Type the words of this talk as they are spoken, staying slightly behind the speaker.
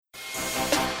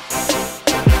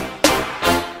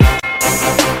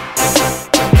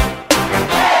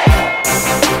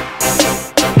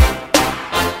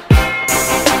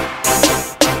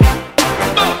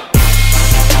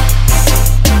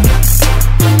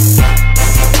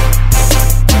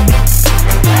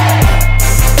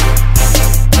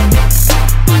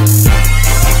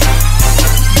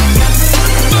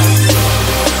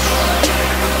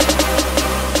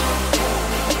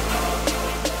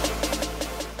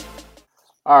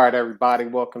All right, everybody,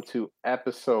 welcome to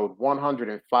episode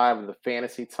 105 of the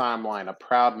Fantasy Timeline, a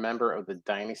proud member of the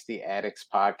Dynasty Addicts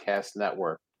Podcast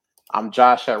Network. I'm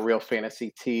Josh at Real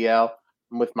Fantasy TL.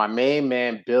 I'm with my main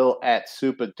man, Bill at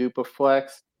Super Duper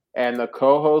Flex, and the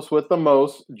co-host with the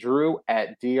most, Drew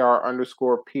at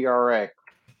DR_PRA.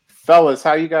 Fellas,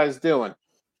 how you guys doing?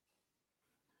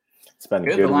 It's been a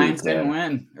Good. good The Lions week, didn't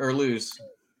man. win or lose.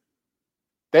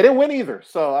 They didn't win either,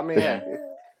 so I mean, Yeah. hey,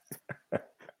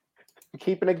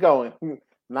 keeping it going.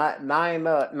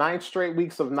 Nine straight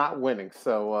weeks of not winning,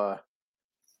 so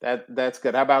that's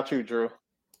good. How about you, Drew?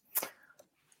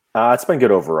 It's been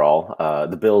good overall.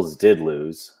 The Bills did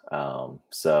lose,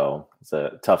 so it's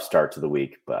a tough start to the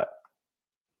week, but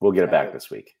we'll get it back this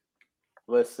week.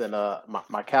 Listen,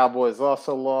 my Cowboys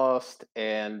also lost,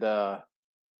 and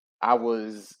I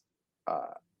was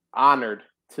honored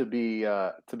to be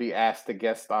asked to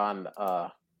guest on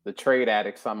the Trade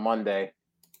Addicts on Monday.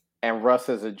 And Russ,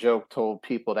 as a joke, told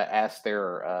people to ask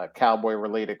their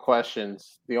Cowboy-related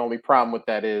questions. The only problem with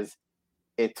that is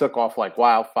it took off like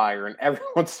wildfire, and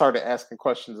everyone started asking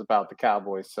questions about the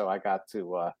Cowboys. So I got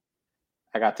to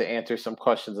answer some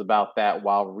questions about that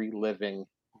while reliving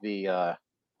the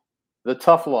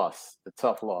tough loss. The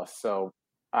tough loss. So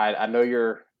I know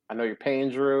your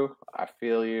pain, Drew. I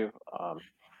feel you.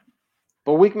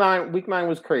 But week nine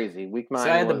was crazy. Week nine.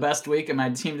 So I had was, the best week, and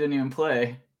my team didn't even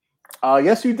play.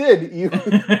 Yes, you did. You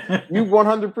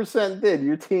 100% did.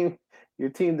 Your team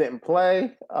didn't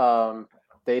play.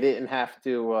 They didn't have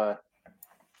to.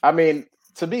 I mean,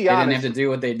 to be They honest, didn't have to do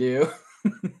what they do.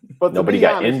 but Nobody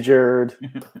got injured.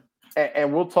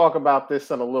 And we'll talk about this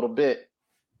in a little bit.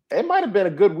 It might have been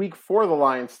a good week for the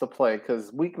Lions to play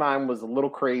because week 9 was a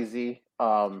little crazy.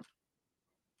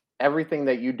 Everything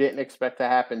that you didn't expect to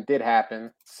happen did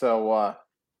happen. So,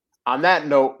 on that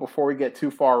note, before we get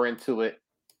too far into it,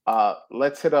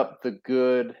 let's hit up the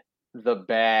good, the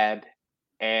bad,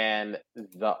 and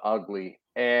the ugly.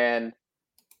 And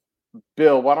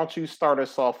Bill, why don't you start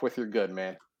us off with your good,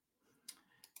 man?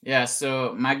 Yeah,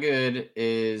 so my good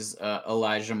is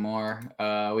Elijah Moore.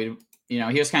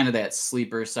 He was kind of that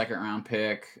sleeper second round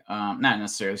pick. Not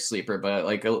necessarily sleeper, but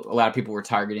like a lot of people were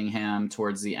targeting him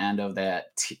towards the end of that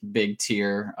big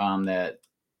tier that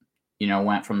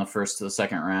went from the first to the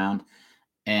second round,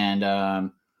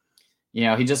 and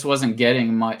he just wasn't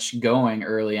getting much going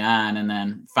early on, and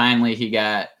then finally he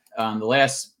got the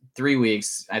last 3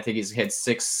 weeks. I think he's had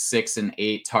 6, and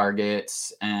 8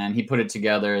 targets, and he put it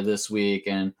together this week,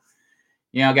 and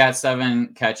got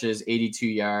 7 catches, 82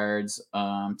 yards,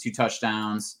 2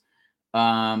 touchdowns.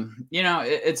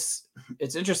 It's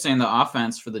interesting. The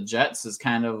offense for the Jets has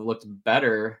kind of looked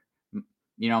better,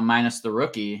 minus the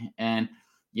rookie, and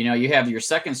you have your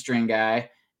second string guy,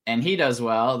 and he does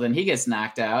well. Then he gets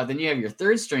knocked out. Then you have your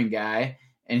third string guy,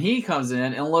 and he comes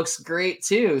in and looks great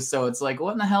too. So it's like,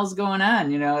 what in the hell's going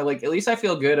on? Like, at least I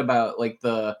feel good about like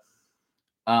the,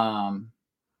 about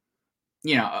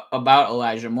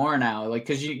Elijah Moore now, like,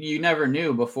 cause you never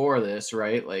knew before this,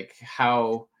 right? Like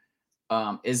how,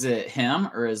 is it him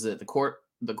or is it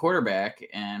the quarterback?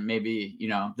 And maybe,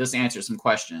 this answers some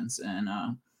questions. And,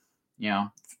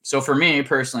 so for me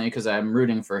personally, cause I'm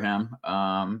rooting for him,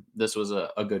 this was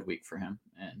a good week for him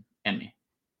and me.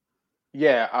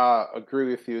 Yeah, I agree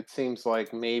with you. It seems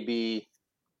like maybe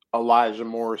Elijah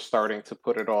Moore is starting to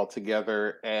put it all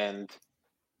together. And,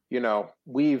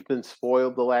 we've been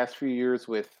spoiled the last few years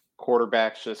with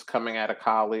quarterbacks just coming out of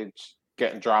college,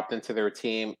 getting dropped into their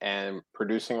team and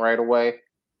producing right away.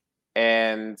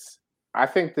 And I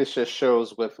think this just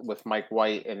shows with Mike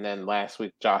White and then last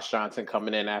week Josh Johnson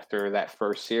coming in after that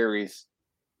first series.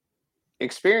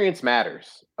 Experience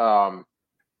matters.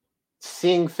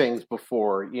 Seeing things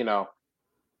before,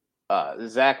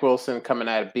 Zach Wilson coming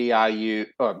out of BYU,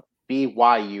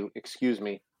 excuse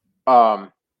me.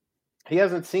 He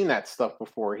hasn't seen that stuff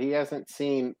before. He hasn't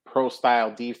seen pro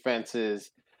style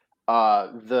defenses,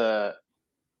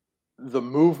 the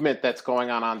movement that's going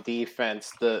on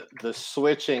defense, the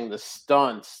switching, the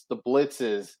stunts, the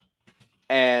blitzes,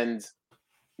 and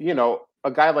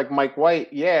a guy like Mike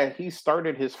White, yeah, he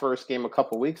started his first game a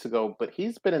couple weeks ago, but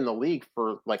he's been in the league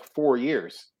for like 4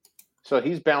 years. So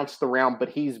he's bounced around, but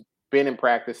he's been in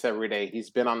practice every day. He's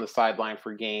been on the sideline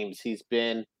for games. He's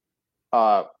been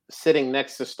sitting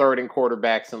next to starting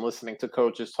quarterbacks and listening to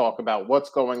coaches talk about what's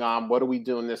going on. What do we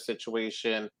do in this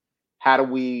situation? How do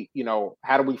we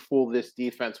fool this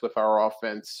defense with our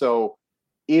offense? So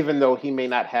even though he may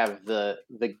not have the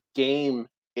game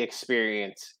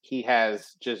experience, he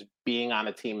has just being on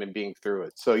a team and being through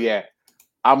it. So yeah,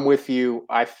 I'm with you.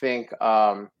 I think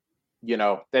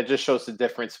that just shows the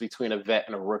difference between a vet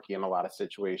and a rookie in a lot of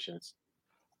situations.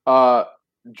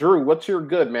 Drew, what's your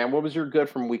good, man? What was your good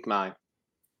from week 9?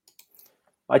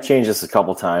 I changed this a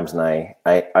couple times, and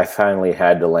I finally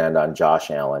had to land on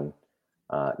Josh Allen.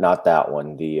 Not that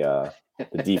one, the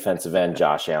defensive end,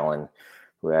 Josh Allen,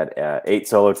 who had 8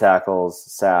 solo tackles,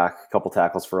 sack, a couple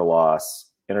tackles for a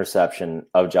loss, interception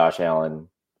of Josh Allen,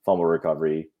 fumble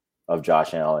recovery of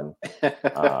Josh Allen,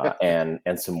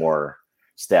 and some more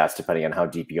stats depending on how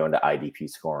deep you go into IDP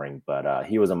scoring. But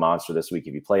he was a monster this week.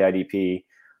 If you play IDP,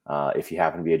 if you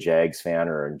happen to be a Jags fan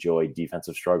or enjoy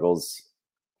defensive struggles,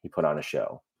 he put on a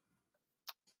show.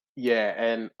 Yeah,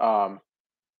 and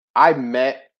I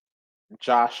met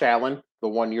Josh Allen, the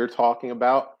one you're talking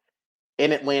about,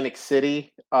 in Atlantic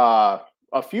City a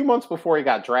few months before he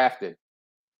got drafted.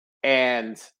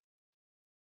 And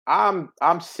I'm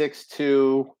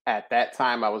 6'2". At that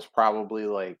time I was probably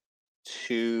like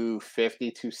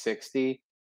 250, 260.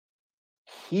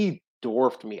 He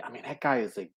dwarfed me. I mean, that guy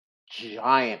is a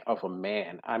giant of a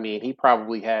man. I mean, he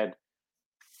probably had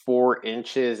 4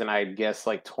 inches and I'd guess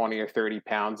like 20 or 30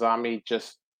 pounds on me,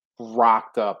 just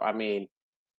rocked up. I mean,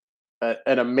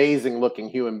 an amazing looking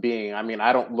human being. I mean,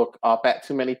 I don't look up at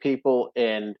too many people,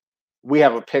 and we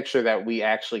have a picture that we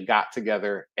actually got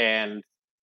together, and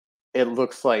it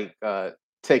looks like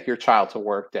take your child to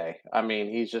work day. I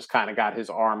mean, he's just kind of got his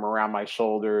arm around my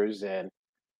shoulders, and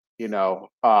you know,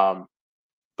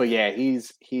 but yeah,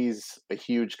 he's a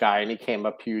huge guy, and he came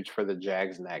up huge for the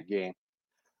Jags in that game.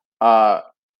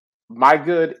 My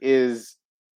good is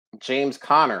James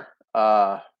Conner.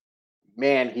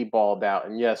 Man, he balled out.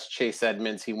 And yes, Chase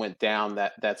Edmonds, he went down.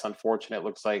 That's unfortunate.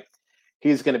 Looks like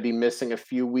he's going to be missing a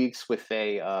few weeks with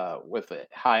a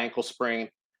high ankle sprain.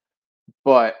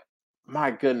 But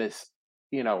my goodness,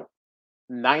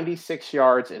 96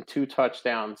 yards and 2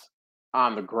 touchdowns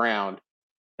on the ground.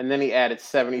 And then he added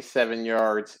 77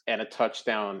 yards and a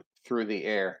touchdown through the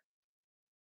air.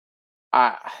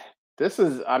 I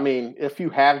mean, if you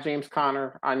have James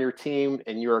Conner on your team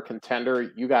and you're a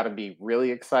contender, you got to be really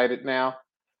excited now.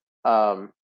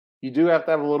 You do have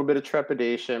to have a little bit of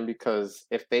trepidation because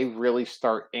if they really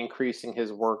start increasing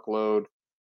his workload,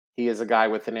 he is a guy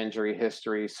with an injury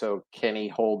history. So can he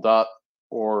hold up,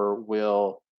 or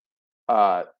will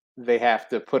they have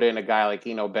to put in a guy like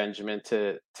Eno Benjamin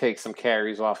to take some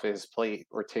carries off of his plate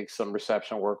or take some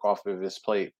reception work off of his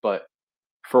plate? But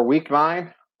for week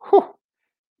 9,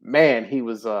 man, he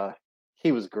was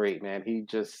great, man.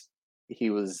 He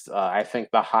was I think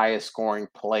the highest scoring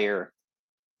player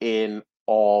in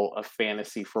all of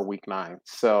fantasy for week 9.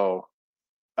 So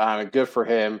good for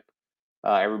him.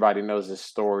 Everybody knows his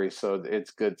story, so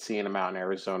it's good seeing him out in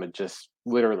Arizona, just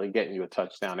literally getting you a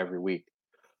touchdown every week.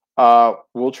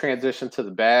 We'll transition to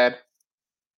the bad.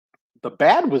 The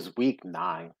bad was week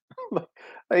 9.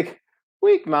 Like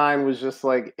week 9 was just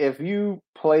like, if you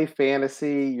play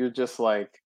fantasy, you're just like,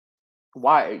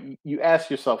 why? You ask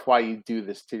yourself why you do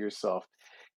this to yourself.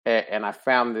 And I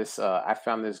found this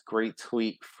great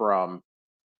tweet from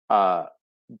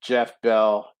Jeff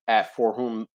Bell at For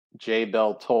Whom J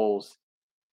Bell Tolls.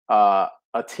 A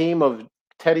team of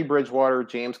Teddy Bridgewater,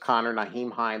 James Conner,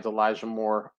 Nyheim Hines, Elijah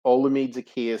Moore, Olamide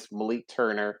Zaccheaus, Malik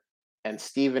Turner, and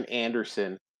Steven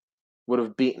Anderson would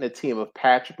have beaten a team of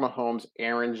Patrick Mahomes,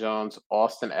 Aaron Jones,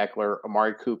 Austin Eckler,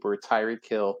 Amari Cooper, Tyreek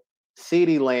Hill,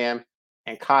 CeeDee Lamb,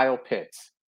 and Kyle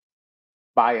Pitts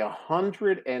by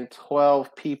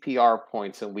 112 PPR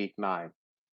points in week 9.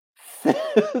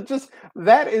 Just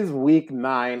that is week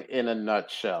 9 in a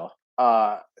nutshell.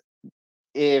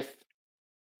 If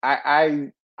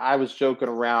I was joking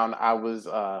around, I was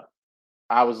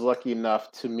lucky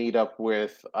enough to meet up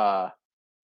with Dat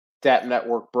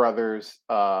Network brothers,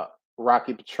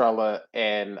 Rocky Petrella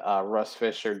and Russ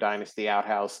Fisher, Dynasty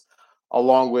Outhouse,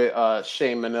 along with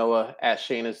Shane Manila at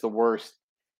Shane is the Worst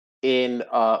in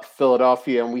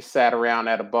Philadelphia, and we sat around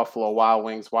at a Buffalo Wild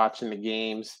Wings watching the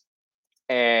games,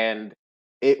 and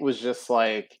it was just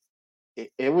like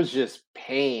it was just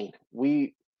pain.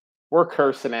 We're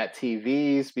cursing at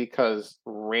TVs because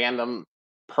random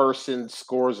person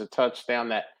scores a touchdown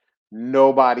that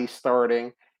nobody's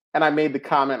starting. And I made the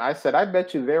comment, I said, I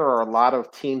bet you there are a lot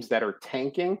of teams that are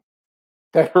tanking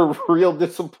that are real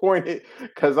disappointed,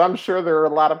 because I'm sure there are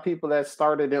a lot of people that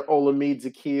started in Olamide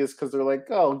Zaccheaus because they're like,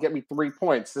 oh, get me 3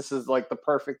 points. This is like the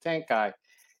perfect tank guy.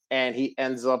 And he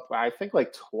ends up, I think,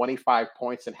 like 25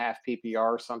 points in half PPR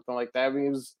or something like that. I mean,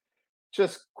 it was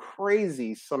just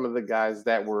crazy, some of the guys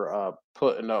that were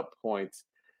putting up points.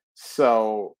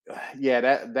 So yeah,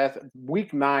 that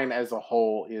week 9 as a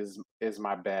whole is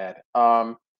my bad.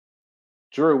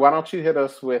 Drew, why don't you hit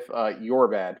us with your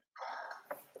bad?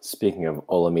 Speaking of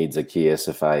Olamide Zaccheaus,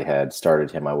 if I had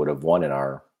started him, I would have won in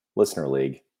our listener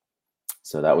league.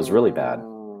 So that was really bad.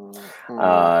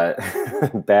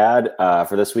 Bad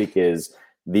for this week is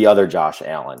the other Josh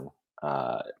Allen,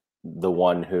 the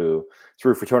one who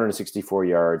threw for 264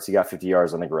 yards. He got 50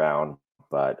 yards on the ground,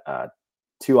 but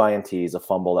 2 INTs, a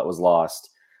fumble that was lost,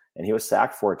 and he was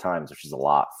sacked 4 times, which is a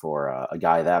lot for a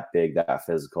guy that big, that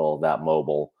physical, that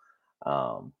mobile.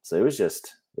 So it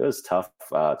was tough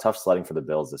sledding for the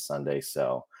Bills this Sunday.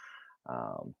 So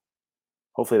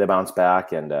hopefully they bounce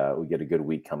back and we get a good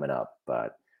week coming up.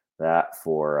 But that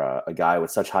for a guy with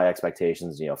such high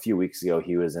expectations, a few weeks ago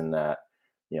he was in that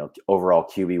overall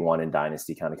QB1 in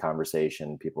Dynasty kind of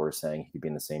conversation. People were saying he could be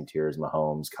in the same tier as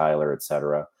Mahomes, Kyler,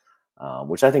 etc.,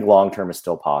 which I think long term is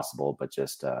still possible, but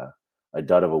just a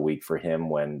dud of a week for him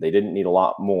when they didn't need a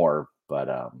lot more,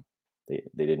 but they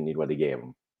didn't need what they gave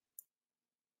him.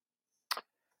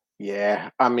 Yeah,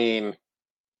 I mean,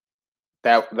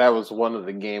 that was one of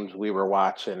the games we were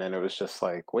watching, and it was just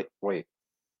like, wait,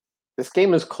 this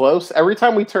game is close. Every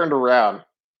time we turned around,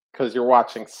 because you're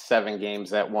watching 7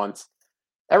 games at once,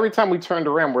 every time we turned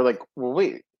around, we're like, well,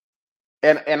 wait.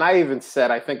 And I even said,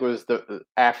 I think it was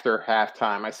after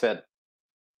halftime, I said,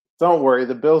 don't worry,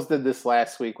 the Bills did this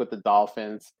last week with the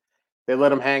Dolphins. They let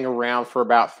them hang around for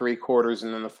about 3 quarters,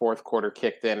 and then the 4th quarter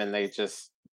kicked in, and they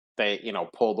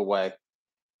pulled away.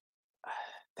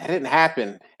 That didn't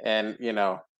happen, and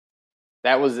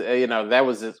that was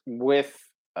with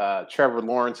Trevor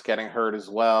Lawrence getting hurt as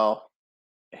well.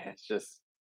 It's just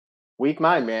week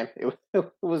 9, man. It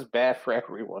was bad for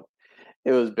everyone.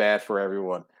 It was bad for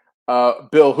everyone.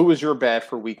 Bill, who was your bad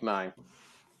for week 9?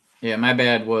 Yeah, my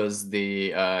bad was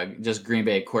the just Green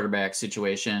Bay quarterback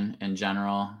situation in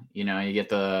general. You get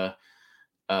the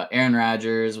Aaron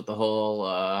Rodgers with the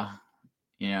whole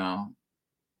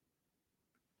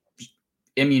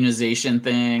immunization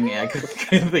thing. I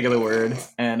couldn't think of the word.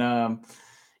 And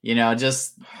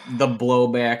just the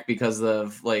blowback because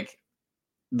of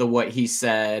what he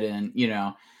said, and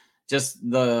just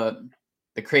the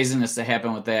craziness that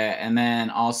happened with that. And then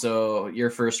also your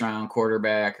first round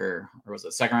quarterback, or was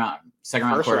it second round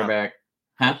quarterback?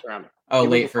 Huh? First round. Oh,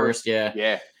 late first.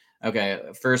 Yeah. Okay.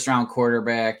 First round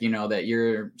quarterback, that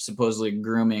you're supposedly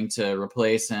grooming to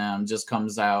replace him, just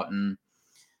comes out and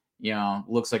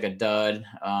looks like a dud.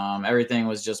 Everything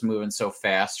was just moving so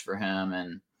fast for him,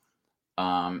 and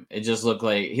it just looked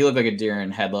like he looked like a deer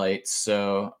in headlights.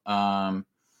 So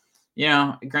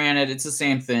granted, it's the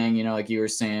same thing, like you were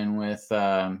saying with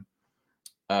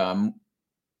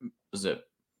was it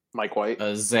Mike White?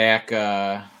 Zach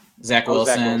Wilson. Zach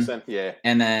Wilson, yeah.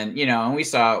 And then, and we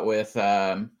saw it with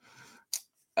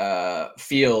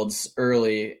Fields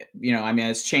early.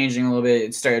 It's changing a little bit.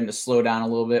 It's starting to slow down a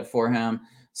little bit for him.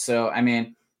 So,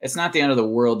 it's not the end of the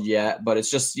world yet, but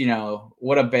it's just,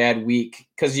 what a bad week,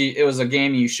 because it was a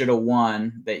game you should have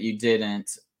won that you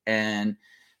didn't. And,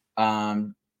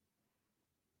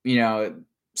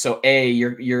 so A,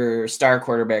 your star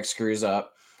quarterback screws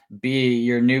up. B,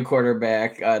 your new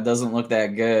quarterback doesn't look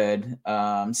that good.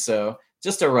 So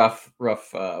just a rough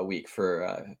week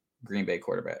for Green Bay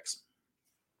quarterbacks.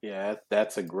 Yeah,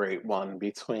 that's a great one.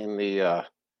 Between the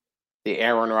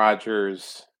Aaron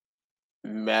Rodgers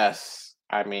mess,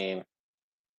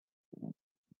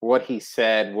 what he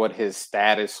said, what his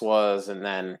status was, and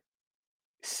then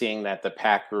seeing that the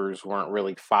Packers weren't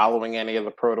really following any of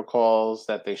the protocols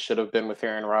that they should have been with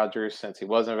Aaron Rodgers since he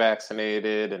wasn't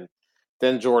vaccinated. And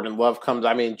then Jordan Love comes.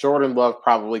 Jordan Love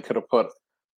probably could have put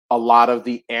a lot of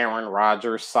the Aaron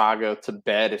Rodgers saga to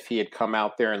bed if he had come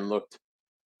out there and looked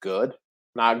good.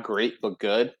 Not great, but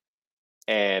good.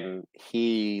 And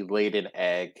he laid an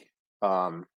egg.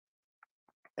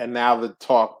 And now the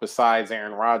talk besides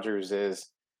Aaron Rodgers is,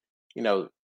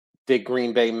 did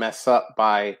Green Bay mess up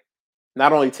by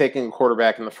not only taking a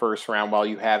quarterback in the first round while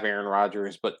you have Aaron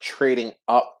Rodgers, but trading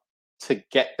up to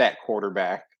get that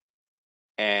quarterback?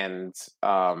 And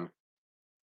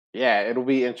it'll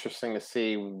be interesting to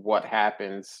see what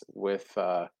happens with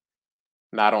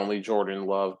not only Jordan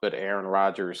Love, but Aaron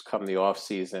Rodgers come the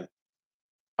offseason.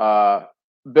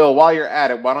 Bill, while you're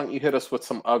at it, why don't you hit us with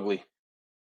some ugly?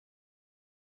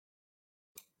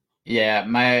 Yeah,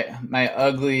 my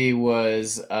ugly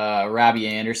was Robbie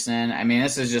Anderson.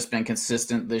 This has just been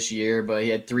consistent this year, but he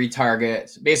had 3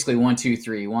 targets, basically 1, 2,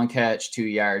 3, 1 catch, 2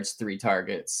 yards, 3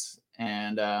 targets.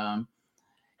 And,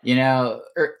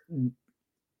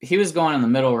 he was going in the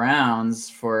middle rounds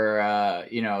for,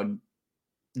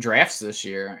 drafts this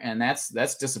year. And that's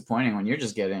disappointing when you're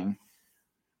just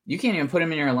you can't even put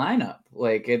him in your lineup.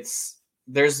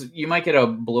 You might get a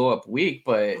blow up week,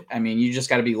 but you just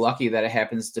got to be lucky that it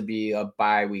happens to be a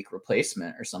bye week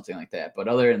replacement or something like that. But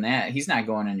other than that, he's not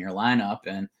going in your lineup.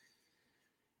 And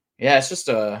yeah, it's just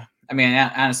a I mean,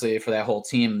 honestly, for that whole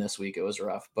team this week, it was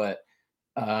rough. But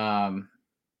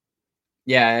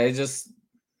yeah,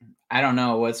 I don't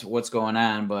know what's going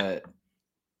on, but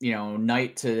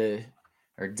night to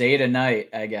or day to night,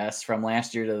 I guess, from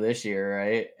last year to this year,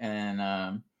 right?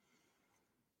 And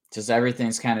just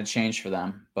everything's kind of changed for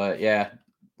them. But yeah,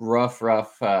 rough.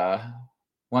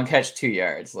 One catch, 2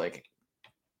 yards. Like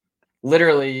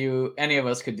literally, any of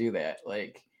us could do that.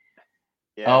 Like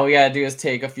all we gotta do is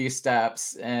take a few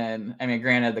steps, and I mean,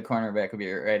 granted, the cornerback would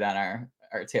be right on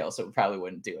our tail, so we probably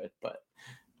wouldn't do it. But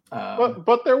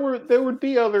there would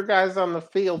be other guys on the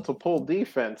field to pull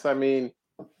defense. I mean,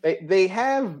 they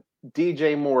have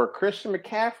DJ Moore. Christian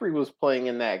McCaffrey was playing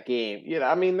in that game.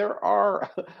 I mean, there are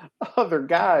other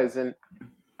guys, and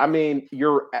I mean,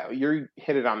 you're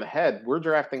hit it on the head. We're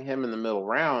drafting him in the middle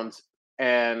rounds,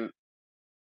 and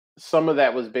some of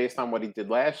that was based on what he did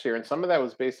last year, and some of that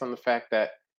was based on the fact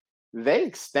that they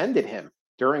extended him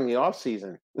during the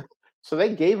offseason. So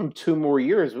they gave him 2 more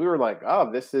years. We were like,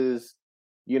 oh, this is,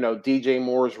 DJ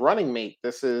Moore's running mate.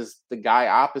 This is the guy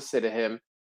opposite of him.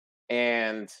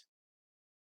 And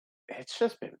it's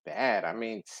just been bad. I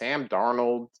mean, Sam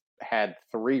Darnold had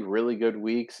 3 really good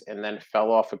weeks and then fell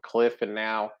off a cliff, and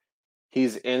now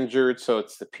he's injured. So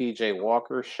it's the PJ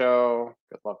Walker show.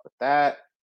 Good luck with that.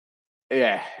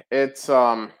 Yeah, it's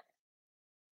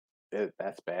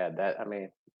that's bad.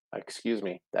 Excuse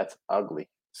me, that's ugly.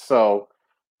 So,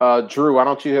 Drew, why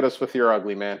don't you hit us with your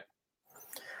ugly, man?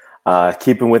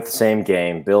 Keeping with the same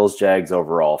game, Bills, Jags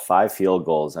overall, 5 field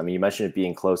goals. I mean, you mentioned it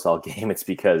being close all game. It's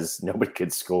because nobody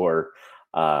could score.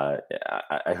 I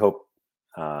hope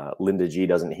Linda G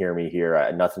doesn't hear me here.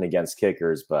 Nothing against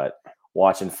kickers, but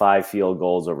watching 5 field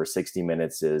goals over 60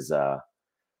 minutes is it's a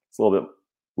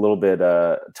little bit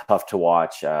tough to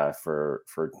watch for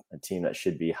a team that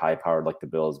should be high powered like the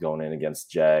Bills going in against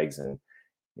Jags. And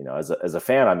as a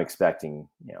fan, I'm expecting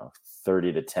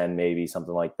 30-10 maybe,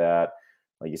 something like that.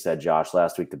 Like you said, Josh,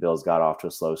 last week the Bills got off to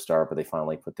a slow start, but they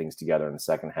finally put things together in the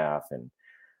second half. And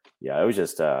yeah, it was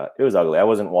just it was ugly. I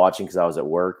wasn't watching because I was at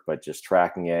work, but just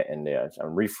tracking it, and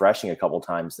I'm refreshing a couple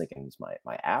times, thinking, is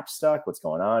my app stuck? What's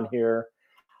going on here?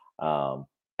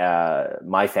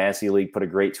 My fantasy league put a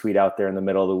great tweet out there in the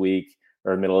middle of the week,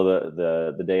 or middle of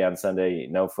the day on Sunday.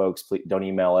 No, folks, please don't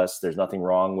email us. There's nothing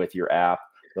wrong with your app.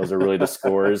 Those are really the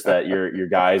scores that your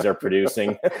guys are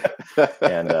producing.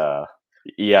 And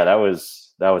yeah, that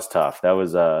was tough. That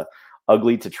was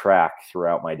ugly to track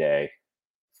throughout my day.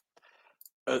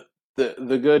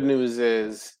 The good news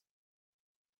is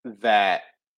that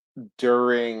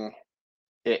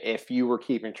if you were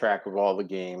keeping track of all the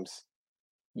games,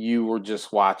 you were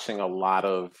just watching a lot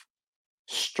of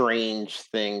strange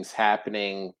things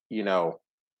happening,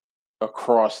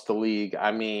 across the league.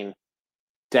 I mean,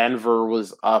 Denver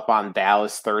was up on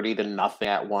Dallas 30-0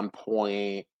 at one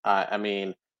point. I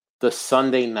mean, the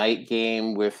Sunday night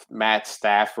game with Matt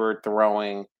Stafford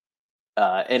throwing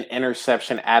an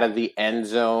interception out of the end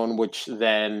zone, which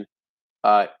then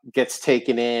gets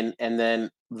taken in, and then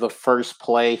the first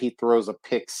play he throws a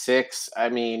pick 6. I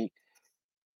mean,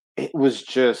 it was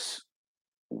just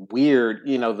weird.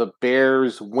 The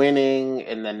Bears winning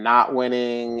and then not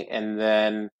winning, and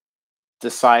then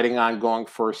deciding on going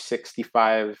for a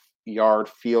 65-yard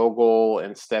field goal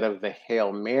instead of the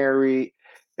Hail Mary.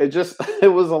 It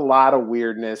was a lot of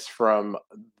weirdness from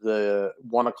the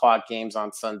 1:00 games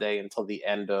on Sunday until the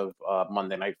end of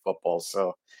Monday Night Football.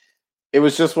 So it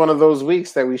was just one of those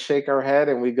weeks that we shake our head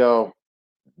and we go,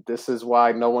 this is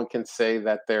why no one can say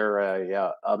that they're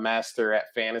a master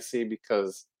at fantasy,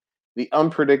 because the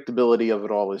unpredictability of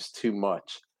it all is too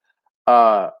much.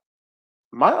 My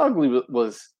ugly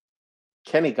was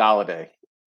Kenny Golladay.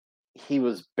 He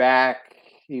was back.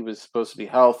 He was supposed to be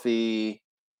healthy.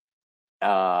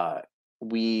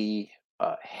 We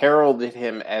heralded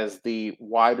him as the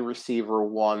wide receiver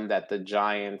one that the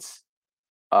Giants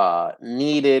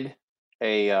needed,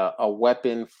 a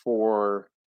weapon for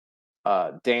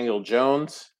Daniel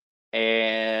Jones,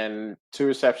 and 2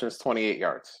 receptions, 28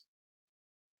 yards.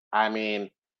 I mean,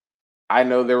 I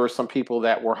know there were some people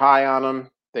that were high on him.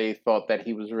 They thought that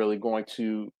he was really going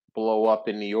to blow up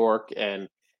in New York, and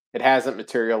it hasn't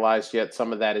materialized yet.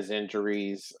 Some of that is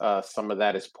injuries, some of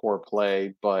that is poor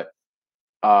play, but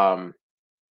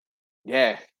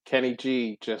yeah, Kenny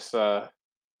G just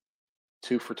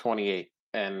 2 for 28,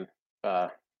 and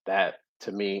that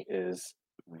to me is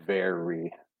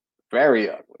very, very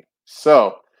ugly.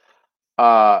 So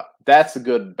that's a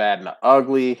good, bad, and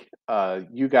ugly.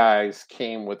 You guys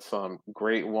came with some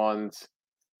great ones.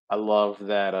 I love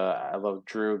that. I love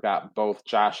Drew got both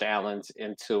Josh Allen's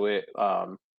into it,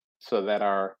 so that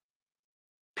our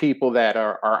people that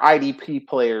are IDP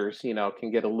players,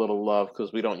 can get a little love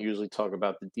because we don't usually talk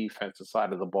about the defensive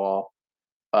side of the ball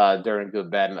during good,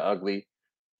 bad, and ugly.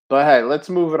 But hey, let's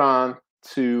move it on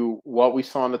to what we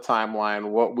saw on the timeline,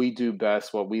 what we do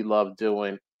best, what we love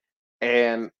doing,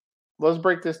 and let's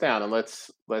break this down and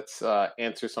let's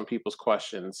answer some people's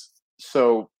questions.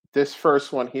 So this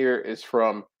first one here is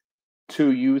from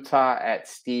to Utah at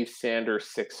Steve Sanders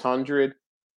 600.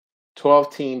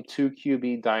 12 team, 2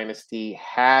 QB dynasty,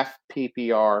 half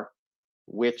PPR.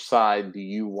 Which side do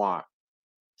you want?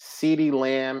 CeeDee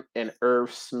Lamb and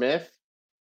Irv Smith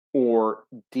or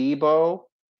Debo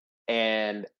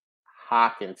and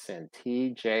Hawkinson,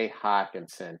 TJ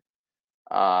Hawkinson?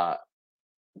 Uh,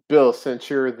 Bill, since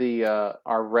you're the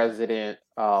our resident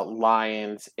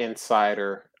Lions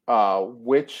insider,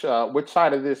 which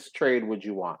side of this trade would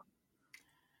you want?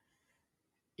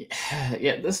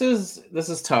 Yeah, this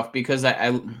is tough because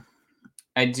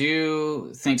I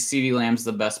do think CeeDee Lamb's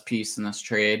the best piece in this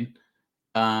trade.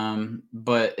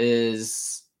 But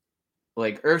is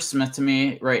like Irv Smith to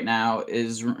me right now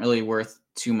isn't really worth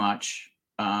too much.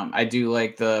 I do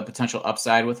like the potential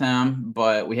upside with him,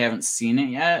 but we haven't seen it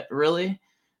yet, really.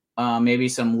 Maybe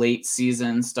some late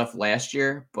season stuff last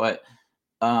year, but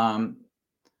um,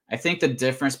 I think the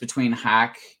difference between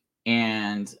Hack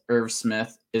and Irv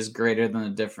Smith is greater than the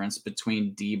difference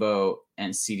between Debo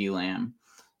and CeeDee Lamb.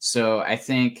 So I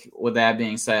think with that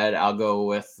being said, I'll go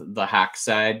with the Hack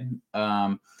side.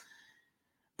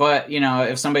 But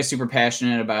if somebody's super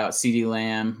passionate about CeeDee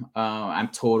Lamb, I'm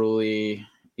totally,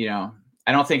 I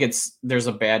don't think there's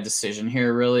a bad decision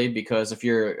here really, because if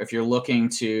you're looking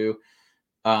to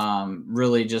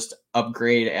really just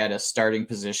upgrade at a starting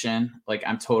position, like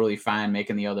I'm totally fine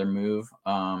making the other move.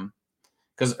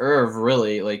 Because Irv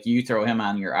really, like, you throw him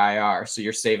on your IR, so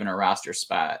you're saving a roster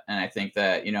spot, and I think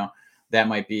that that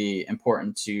might be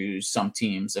important to some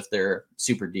teams if they're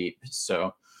super deep.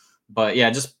 So. But yeah,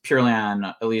 just purely on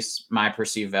at least my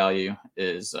perceived value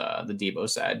is the Debo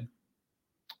side.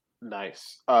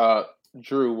 Nice.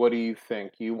 Drew, what do you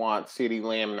think? You want CeeDee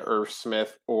Lamb and Irv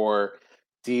Smith or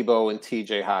Debo and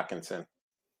TJ Hawkinson?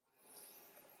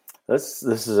 This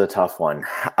is a tough one.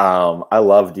 I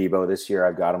love Debo this year.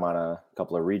 I've got him on a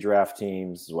couple of redraft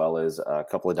teams as well as a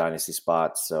couple of dynasty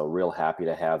spots. So real happy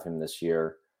to have him this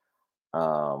year.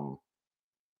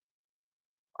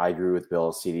 I agree with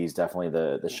Bill. CD is definitely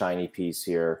the shiny piece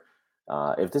here.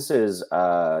 If this is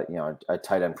a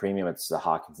tight end premium, it's the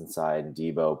Hawkinson side and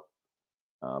Debo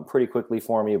pretty quickly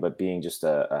for me. But being just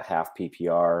a half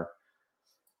PPR,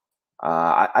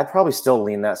 I'd probably still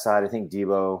lean that side. I think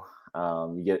Debo,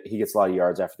 he gets a lot of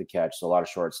yards after the catch, so a lot of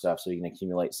short stuff, so you can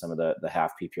accumulate some of the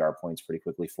half PPR points pretty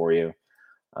quickly for you.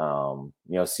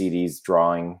 CD's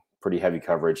drawing pretty heavy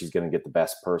coverage. He's going to get the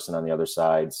best person on the other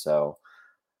side, so.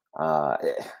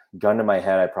 Gun to my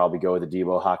head, I'd probably go with the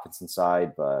Debo Hawkinson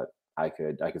side, but I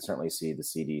could certainly see the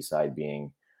CD side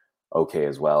being okay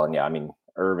as well. And yeah, I mean,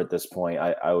 Irv at this point,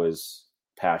 I was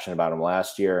passionate about him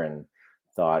last year and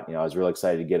thought, I was really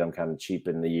excited to get him kind of cheap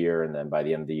in the year. And then by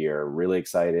the end of the year, really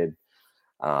excited.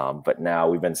 But now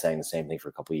we've been saying the same thing for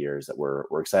a couple of years that we're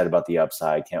excited about the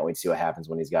upside. Can't wait to see what happens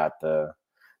when he's got the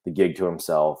gig to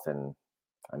himself. And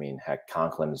I mean, heck,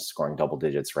 Conklin is scoring double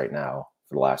digits right now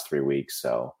for the last 3 weeks.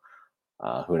 So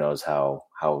who knows how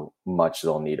much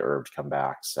they'll need Irv to come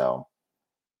back. So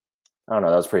I don't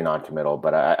know. That was pretty non-committal,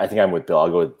 but I think I'm with Bill. I'll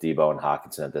go with Debo and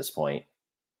Hawkinson at this point.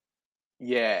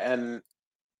 Yeah, and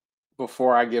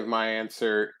before I give my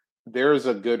answer, there's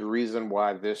a good reason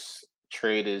why this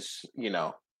trade is,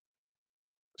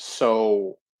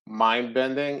 so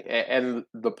mind-bending, and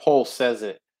the poll says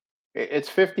it. It's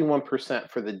 51%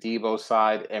 for the Debo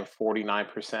side and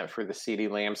 49% for the CeeDee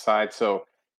Lamb side. So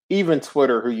even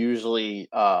Twitter, who usually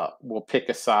will pick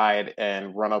a side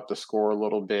and run up the score a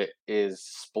little bit, is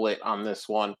split on this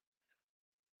one.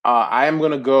 I am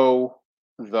going to go,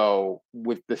 though,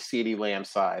 with the CeeDee Lamb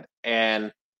side.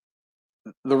 And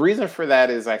the reason for that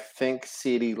is I think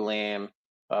CeeDee Lamb,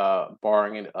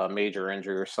 barring a major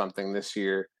injury or something this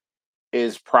year,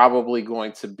 is probably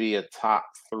going to be a top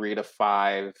 3 to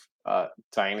 5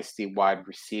 dynasty wide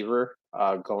receiver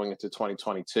going into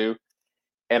 2022.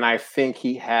 And I think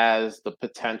he has the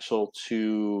potential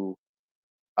to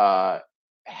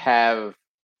have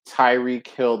Tyreek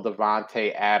Hill,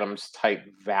 Devontae Adams type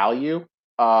value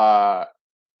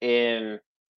in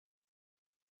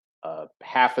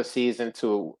half a season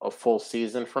to a full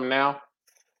season from now.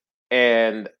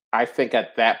 And I think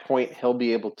at that point, he'll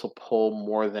be able to pull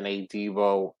more than a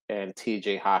Debo and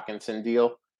TJ Hawkinson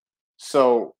deal.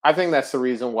 So I think that's the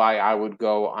reason why I would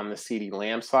go on the CeeDee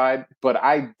Lamb side. But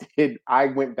I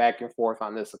went back and forth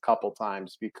on this a couple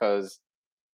times because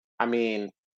I mean,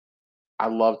 I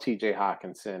love TJ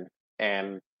Hawkinson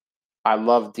and I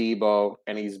love Debo,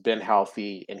 and he's been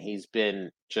healthy and he's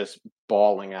been just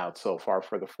balling out so far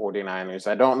for the 49ers.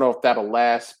 I don't know if that'll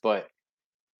last, but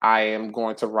I am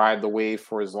going to ride the wave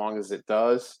for as long as it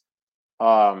does.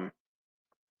 Um,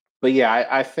 but yeah,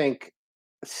 I think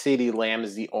CeeDee Lamb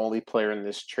is the only player in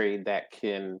this trade that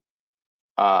can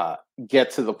uh, get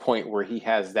to the point where he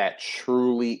has that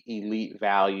truly elite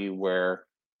value where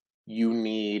you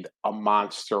need a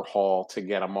monster haul to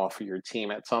get him off of your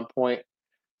team at some point.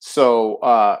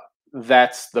 So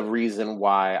that's the reason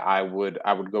why I would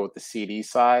go with the CD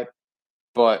side.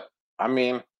 But I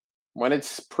mean, when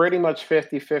it's pretty much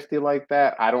 50-50 like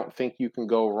that, I don't think you can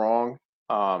go wrong.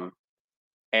 Um,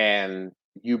 and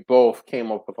you both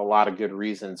came up with a lot of good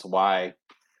reasons why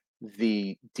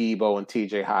the Debo and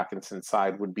TJ Hawkinson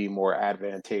side would be more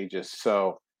advantageous.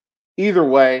 So either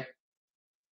way,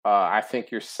 I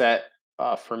think you're set.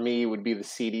 For me, would be the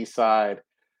CD side.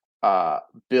 Uh,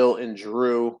 Bill and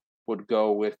Drew would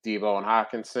go with Debo and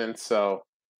Hawkinson. So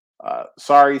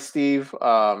sorry, Steve.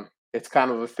 It's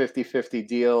kind of a 50-50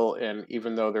 deal. And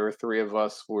even though there are three of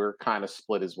us, we're kind of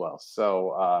split as well.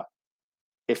 So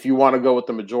if you want to go with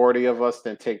the majority of us,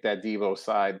 then take that Debo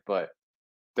side. But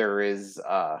there is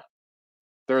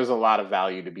there's a lot of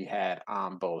value to be had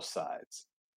on both sides.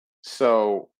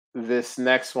 So this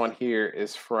next one here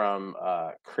is from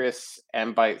Chris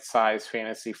M Bite Size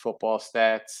Fantasy Football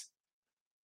Stats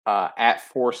at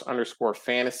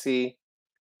Force_Fantasy.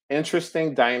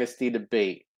 Interesting dynasty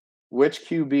debate. Which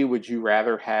QB would you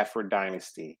rather have for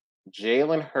dynasty?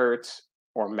 Jalen Hurts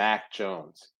or Mac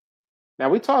Jones? Now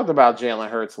we talked about Jalen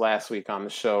Hurts last week on the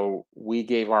show. We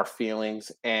gave our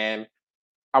feelings, and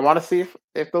I want to see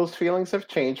if those feelings have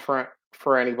changed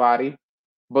for anybody.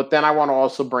 But then I want to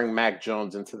also bring Mac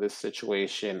Jones into this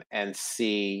situation and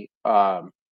see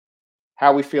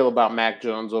how we feel about Mac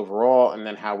Jones overall, and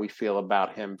then how we feel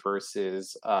about him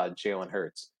versus Jalen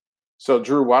Hurts. So,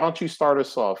 Drew, why don't you start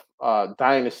us off?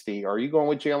 Dynasty, are you going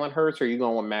with Jalen Hurts or are you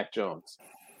going with Mac Jones?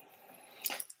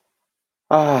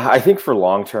 I think for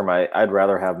long term, I'd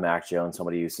rather have Mac Jones,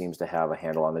 somebody who seems to have a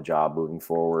handle on the job moving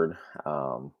forward.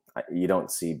 You don't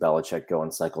see Belichick go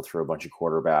and cycle through a bunch of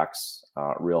quarterbacks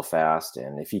real fast.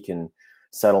 And if he can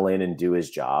settle in and do his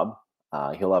job,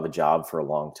 he'll have a job for a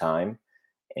long time.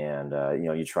 And,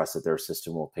 you trust that their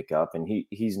system will pick up. And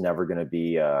he's never going to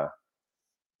be, a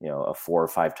 4 or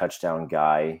 5 touchdown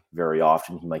guy very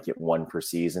often. He might get one per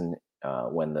season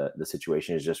when the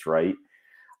situation is just right.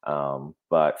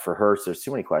 But for Hurts, there's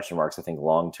too many question marks. I think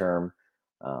long term,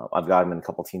 I've got him in a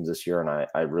couple teams this year, and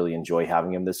I really enjoy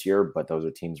having him this year. But those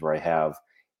are teams where I have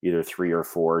either 3 or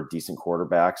 4 decent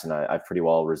quarterbacks, and I've pretty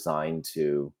well resigned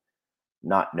to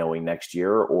not knowing next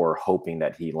year or hoping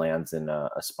that he lands in a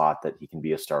spot that he can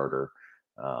be a starter.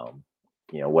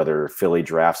 Whether Philly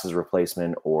drafts his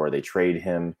replacement or they trade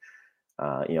him,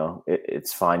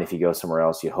 it's fine if he goes somewhere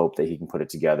else. You hope that he can put it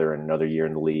together in another year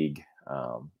in the league.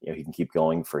 He can keep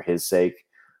going for his sake.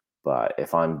 But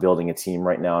if I'm building a team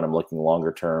right now and I'm looking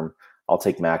longer term, I'll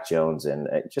take Mac Jones and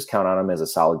just count on him as a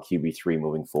solid QB3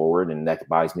 moving forward. And that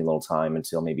buys me a little time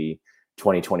until maybe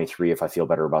 2023 if I feel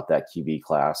better about that QB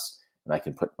class and I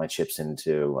can put my chips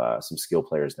into some skill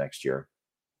players next year.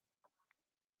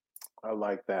 I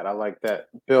like that.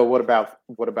 Bill, what about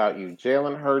you?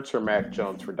 Jalen Hurts or Mac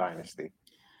Jones for dynasty?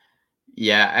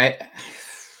 Yeah,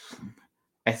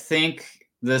 I think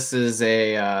this is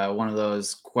a one of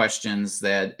those questions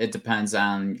that it depends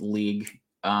on league.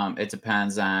 It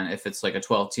depends on if it's like a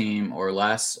 12 team or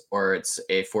less, or it's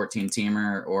a 14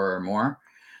 teamer or more.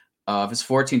 If it's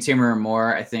 14 teamer or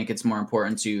more, I think it's more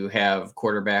important to have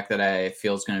quarterback that I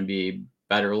feel is going to be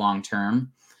better long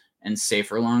term and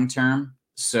safer long term.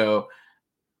 So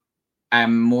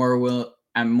I'm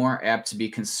more apt to be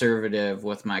conservative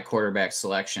with my quarterback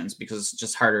selections because it's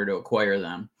just harder to acquire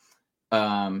them.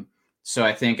 So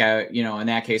I think in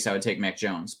that case, I would take Mac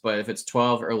Jones. But if it's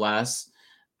 12 or less,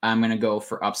 I'm going to go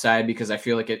for upside because I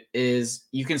feel like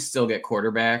you can still get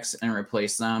quarterbacks and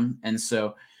replace them. And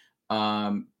so,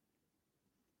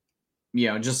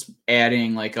 just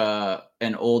adding like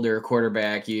an older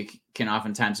quarterback, you can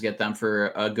oftentimes get them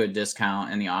for a good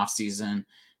discount in the off season.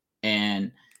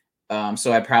 And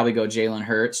so I'd probably go Jalen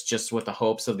Hurts just with the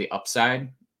hopes of the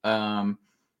upside.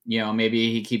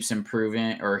 Maybe he keeps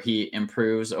improving or he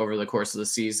improves over the course of the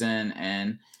season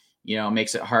and,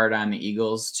 makes it hard on the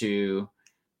Eagles to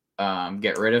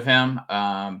get rid of him.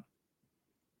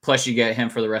 Plus you get him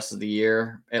for the rest of the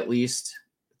year, at least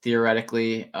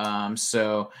theoretically. Again,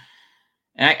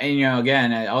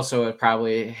 it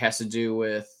probably has to do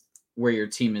with where your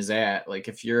team is at. Like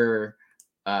if you're,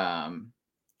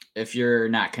 if you're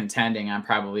not contending, I'm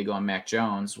probably going Mac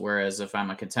Jones. Whereas if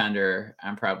I'm a contender,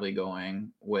 I'm probably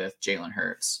going with Jalen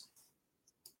Hurts.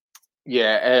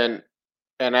 Yeah,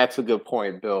 and that's a good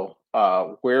point, Bill.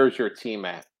 Where's your team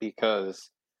at? Because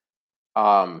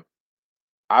um,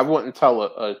 I wouldn't tell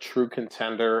a true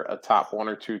contender, a top 1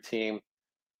 or 2 team,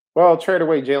 well, trade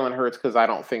away Jalen Hurts because I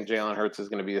don't think Jalen Hurts is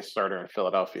going to be the starter in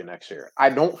Philadelphia next year. I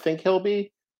don't think he'll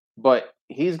be, but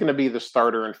he's going to be the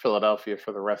starter in Philadelphia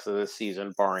for the rest of this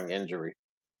season, barring injury.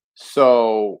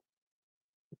 So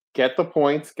get the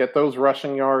points, get those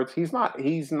rushing yards. He's not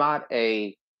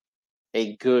a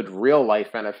good real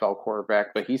life NFL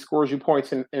quarterback, but he scores you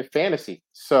points in fantasy.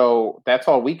 So that's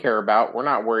all we care about. We're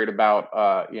not worried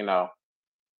about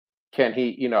can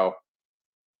he,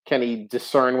 can he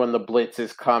discern when the blitz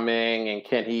is coming and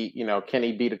can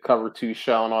he beat a cover 2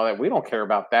 shell and all that? We don't care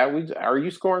about that. Are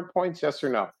you scoring points? Yes or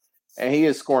no? And he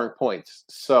is scoring points.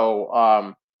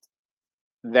 So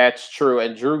that's true.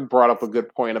 And Drew brought up a good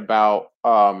point about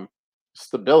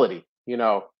stability.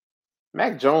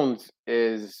 Mac Jones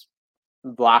is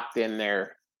locked in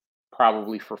there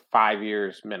probably for 5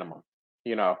 years minimum.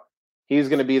 You know, he's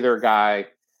going to be their guy.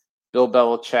 Bill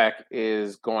Belichick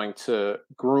is going to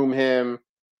groom him.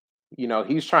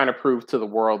 He's trying to prove to the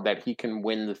world that he can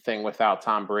win the thing without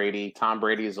Tom Brady. Tom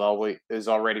Brady is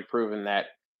already proven that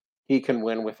he can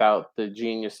win without the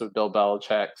genius of Bill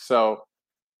Belichick. So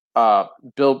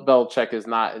Bill Belichick is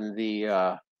not in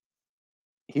the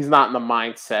he's not in the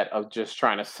mindset of just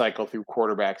trying to cycle through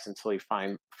quarterbacks until he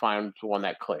finds one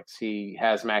that clicks. He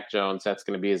has Mac Jones. That's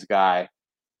going to be his guy.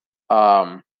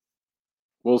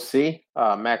 We'll see.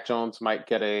 Mac Jones might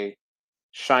get a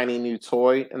shiny new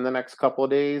toy in the next couple of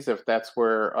days if that's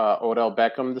where Odell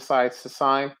Beckham decides to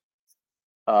sign.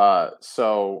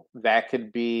 So that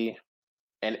could be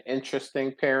an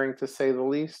interesting pairing to say the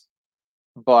least.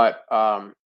 But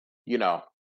for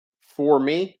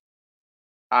me,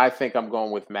 I think I'm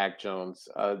going with Mac Jones.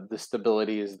 The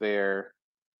stability is there.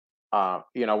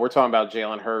 We're talking about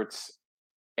Jalen Hurts,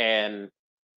 and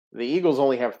the Eagles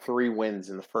only have 3 wins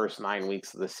in the first 9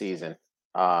 weeks of the season.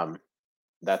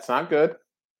 That's not good.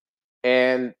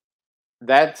 And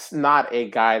that's not a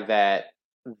guy that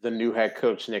the new head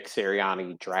coach, Nick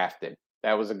Sirianni, drafted.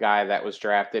 That was a guy that was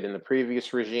drafted in the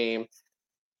previous regime.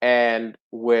 And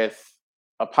with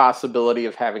a possibility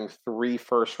of having 3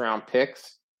 first-round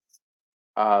picks,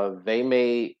 they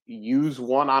may use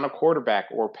one on a quarterback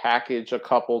or package a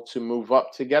couple to move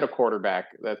up to get a quarterback.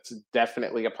 That's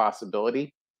definitely a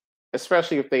possibility,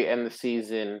 especially if they end the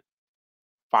season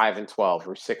 5-12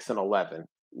 or 6-11.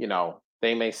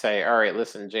 They may say, all right,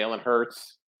 listen, Jalen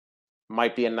Hurts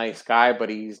might be a nice guy, but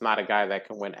he's not a guy that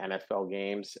can win NFL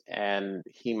games. And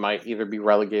he might either be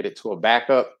relegated to a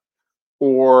backup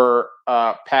or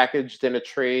packaged in a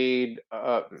trade,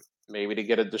 maybe to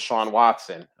get a Deshaun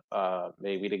Watson,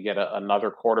 maybe to get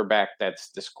another quarterback that's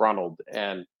disgruntled.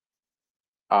 And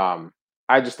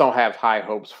I just don't have high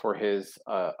hopes for his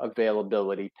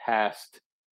availability past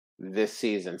this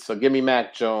season. So give me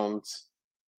Mac Jones.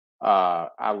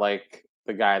 I like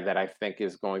the guy that I think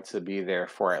is going to be there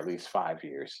for at least 5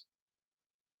 years.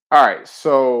 All right,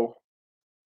 so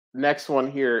next one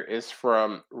here is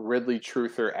from Ridley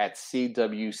Truther at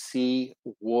CWC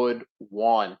Wood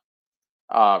 1.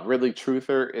 Ridley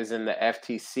Truther is in the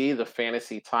FTC, the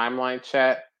fantasy timeline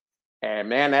chat. And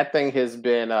man, that thing has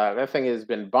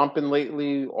been bumping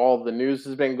lately. All the news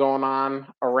has been going on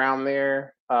around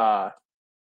there.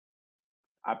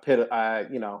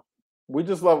 We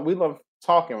love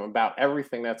talking about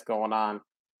everything that's going on,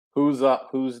 who's up,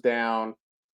 who's down,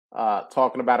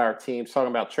 talking about our teams, talking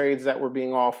about trades that were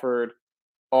being offered,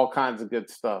 all kinds of good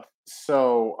stuff.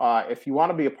 So if you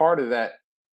want to be a part of that,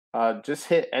 just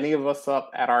hit any of us up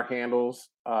at our handles,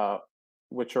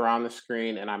 which are on the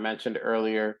screen and I mentioned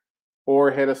earlier,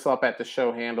 or hit us up at the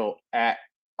show handle at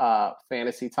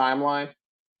Fantasy Timeline,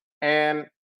 and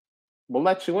we'll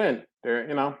let you in. There,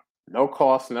 no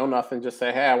cost, no nothing. Just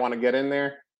say, hey, I want to get in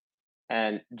there,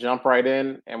 and jump right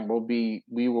in, and we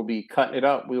will be cutting it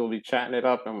up. We will be chatting it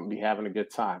up, and we'll be having a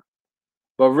good time.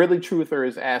 But Ridley Truther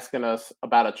is asking us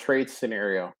about a trade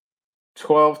scenario.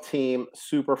 12-team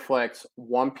Superflex,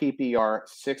 1 PPR,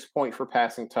 6 point for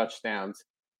passing touchdowns.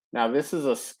 Now, this is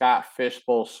a Scott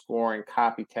Fishbowl scoring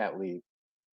copycat league.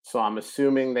 So I'm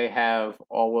assuming they have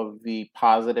all of the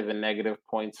positive and negative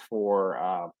points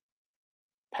for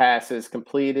passes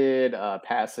completed,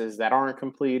 passes that aren't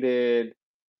completed,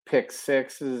 pick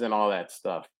sixes, and all that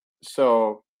stuff.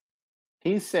 So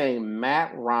he's saying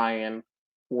Matt Ryan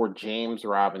or James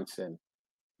Robinson.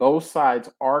 Both sides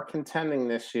are contending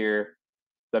this year,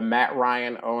 the Matt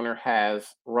Ryan owner has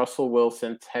Russell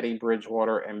Wilson, Teddy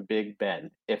Bridgewater, and Big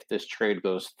Ben if this trade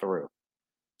goes through.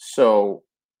 So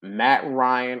Matt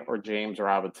Ryan or James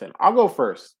Robinson. I'll go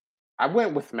first. I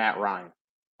went with Matt Ryan.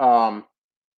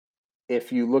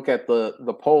 If you look at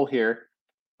the poll here,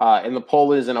 and the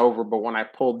poll isn't over, but when I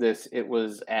pulled this, it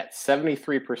was at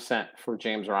 73% for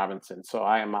James Robinson. So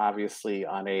I am obviously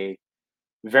on a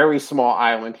very small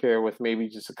island here with maybe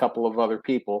just a couple of other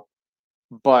people.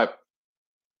 But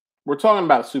we're talking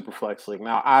about Superflex League.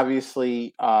 Now,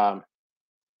 obviously,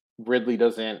 Ridley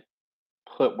doesn't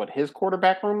put what his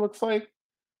quarterback room looks like,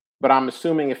 but I'm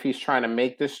assuming if he's trying to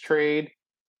make this trade,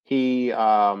 he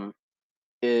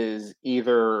is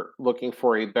either looking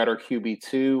for a better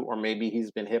QB2, or maybe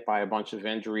he's been hit by a bunch of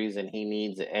injuries and he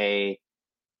needs a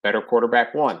better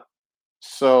quarterback 1.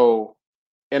 So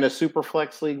in a super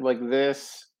flex league like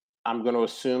this, I'm going to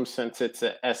assume since it's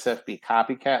a SFB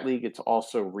copycat league, it's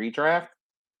also redraft.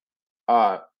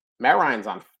 Matt Ryan's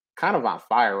kind of on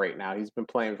fire right now. He's been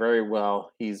playing very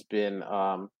well. He's been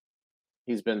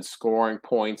scoring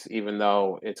points, even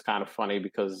though it's kind of funny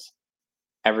because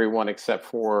everyone except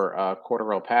for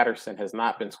Cordarrelle Patterson has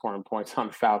not been scoring points on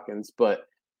the Falcons. But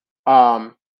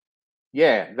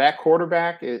yeah, that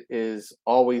quarterback is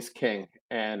always king.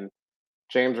 And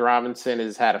James Robinson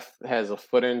has a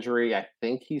foot injury. I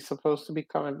think he's supposed to be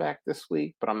coming back this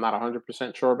week, but I'm not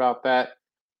 100% sure about that.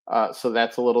 So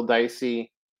that's a little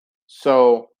dicey.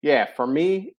 So yeah, for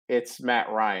me, it's Matt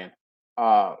Ryan.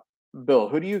 Bill,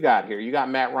 who do you got here? You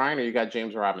got Matt Ryan or you got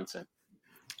James Robinson?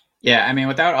 Yeah, I mean,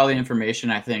 without all the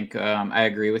information, I think I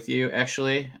agree with you,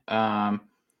 actually.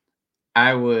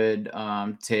 I would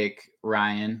take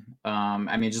Ryan.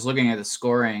 I mean, just looking at the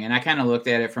scoring, and I kind of looked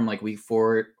at it from like week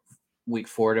 4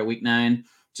 to week 9,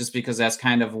 just because that's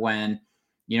kind of when,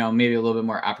 maybe a little bit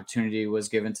more opportunity was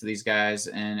given to these guys.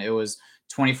 And it was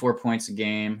 24 points a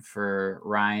game for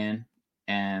Ryan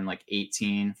and like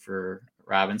 18 for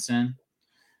Robinson.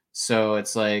 So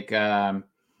it's like,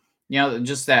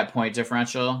 just that point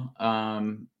differential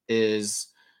is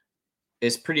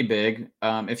pretty big.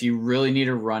 If you really need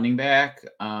a running back,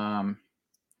 I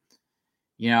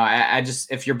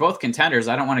just, if you're both contenders,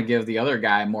 I don't want to give the other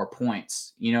guy more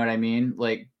points. You know what I mean?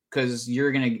 Like, because it's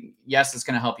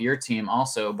going to help your team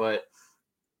also, but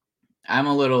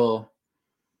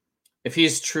if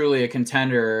he's truly a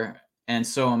contender and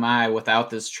so am I without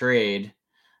this trade,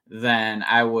 then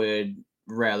I would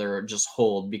rather just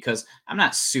hold, because I'm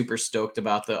not super stoked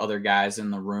about the other guys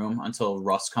in the room until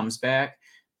Russ comes back.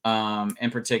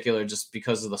 In particular, just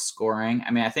because of the scoring.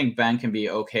 I mean, I think Ben can be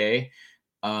okay.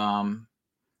 I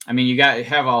mean, you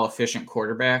have all efficient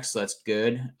quarterbacks, so that's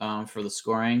good for the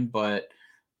scoring. But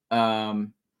I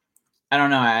don't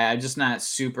know. I'm just not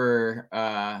super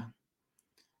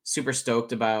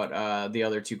stoked about the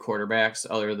other two quarterbacks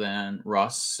other than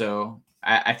Russ. So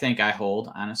I think I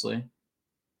hold, honestly.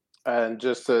 And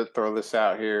just to throw this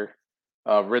out here,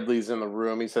 Ridley's in the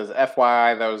room. He says,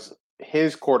 FYI, that was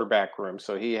his quarterback room.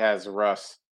 So he has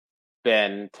Russ,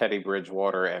 Ben, Teddy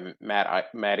Bridgewater, and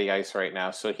Matty Ice right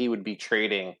now. So he would be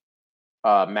trading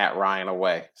Matt Ryan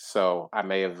away. So I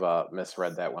may have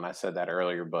misread that when I said that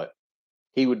earlier, but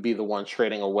he would be the one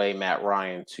trading away Matt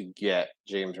Ryan to get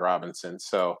James Robinson.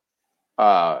 So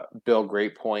Bill,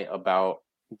 great point about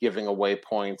giving away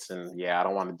points. And yeah, I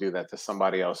don't want to do that to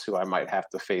somebody else who I might have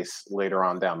to face later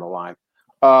on down the line.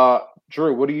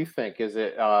 Drew, what do you think? Is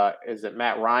it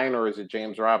Matt Ryan or is it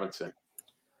James Robinson?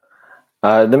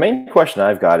 The main question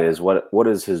I've got is what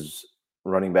does his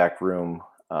running back room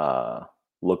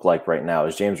look like right now?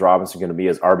 Is James Robinson going to be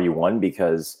his RB1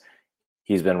 because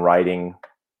he's been riding,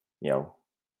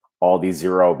 all these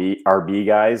zero RB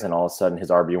guys, and all of a sudden his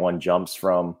RB1 jumps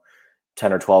from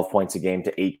 10 or 12 points a game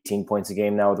to 18 points a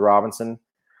game now with Robinson.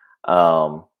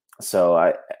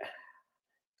 So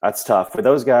that's tough for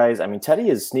those guys. I mean, Teddy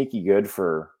is sneaky good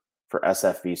for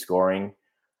SFB scoring.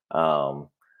 I'm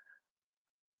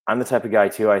the type of guy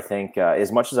too. I think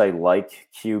as much as I like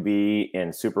QB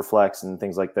and Superflex and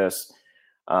things like this,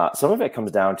 some of it comes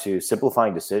down to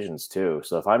simplifying decisions too.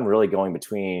 So if I'm really going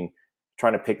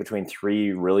trying to pick between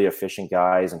 3 really efficient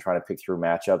guys and trying to pick through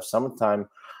matchups,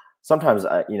 sometimes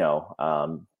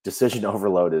decision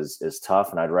overload is tough,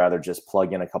 and I'd rather just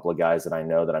plug in a couple of guys that I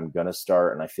know that I'm going to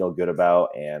start and I feel good about.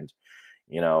 And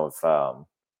if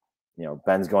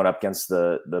Ben's going up against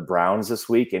the Browns this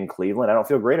week in Cleveland, I don't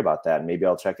feel great about that. And maybe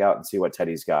I'll check out and see what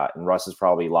Teddy's got. And Russ is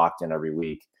probably locked in every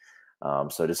week.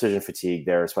 So decision fatigue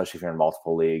there, especially if you're in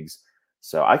multiple leagues.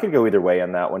 So I could go either way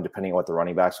on that one, depending on what the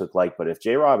running backs look like. But if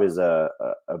J-Rob is a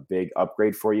big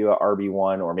upgrade for you at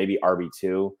RB1 or maybe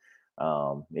RB2,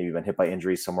 maybe been hit by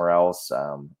injury somewhere else,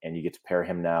 and you get to pair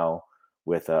him now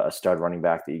with a stud running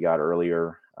back that you got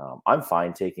earlier. I'm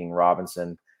fine taking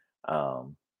Robinson.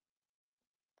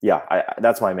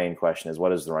 That's my main question: is what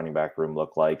does the running back room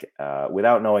look like?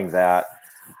 Without knowing that,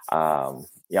 I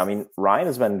mean, Ryan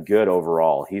has been good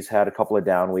overall. He's had a couple of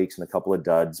down weeks and a couple of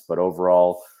duds, but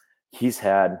overall, he's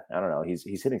had, I don't know,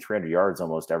 he's hitting 300 yards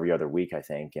almost every other week, I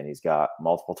think, and he's got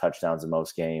multiple touchdowns in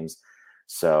most games.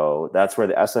 So that's where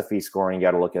the SFE scoring, you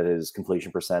got to look at his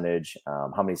completion percentage,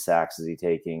 how many sacks is he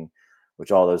taking,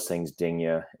 which all those things ding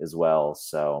you as well.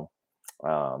 So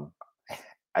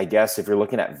I guess if you're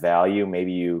looking at value,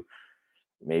 maybe you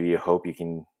hope you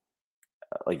can,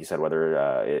 like you said,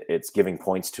 whether it's giving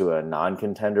points to a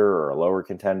non-contender or a lower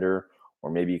contender, or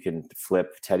maybe you can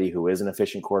flip Teddy, who is an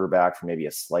efficient quarterback, for maybe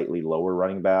a slightly lower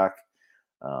running back.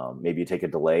 Maybe you take a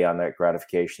delay on that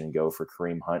gratification and go for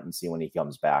Kareem Hunt and see when he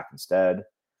comes back instead.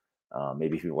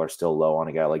 Maybe people are still low on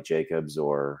a guy like Jacobs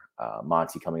or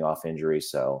Monty coming off injury.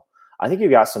 So I think you've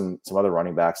got some other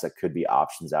running backs that could be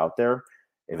options out there.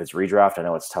 If it's redraft, I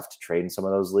know it's tough to trade in some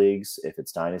of those leagues. If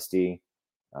it's dynasty,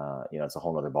 it's a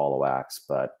whole nother ball of wax.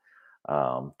 But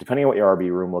depending on what your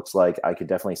RB room looks like, I could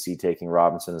definitely see taking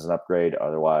Robinson as an upgrade.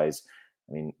 Otherwise,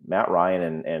 I mean, Matt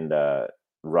Ryan and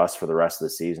Russ for the rest of the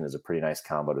season is a pretty nice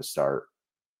combo to start.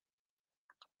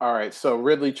 All right. So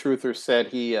Ridley Truther said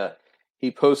he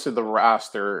posted the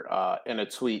roster in a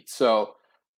tweet. So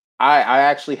I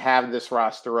actually have this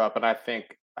roster up, and I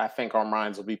think our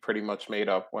minds will be pretty much made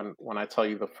up when I tell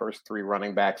you the first three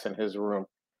running backs in his room.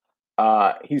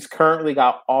 He's currently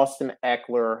got Austin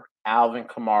Eckler, Alvin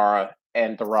Kamara,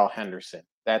 and Darrell Henderson.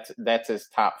 That's his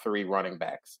top three running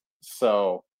backs.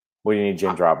 So what do you need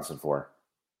James Robinson for?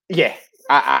 Yeah,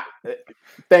 I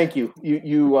thank you.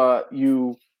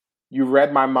 You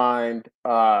read my mind.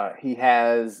 He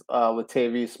has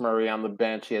Latavius Murray on the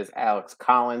bench. He has Alex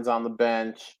Collins on the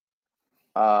bench.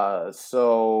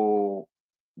 So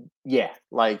yeah,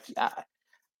 like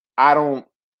I don't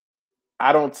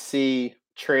see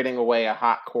trading away a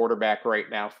hot quarterback right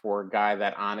now for a guy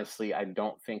that honestly I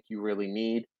don't think you really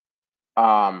need.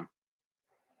 So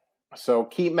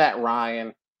keep Matt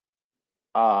Ryan.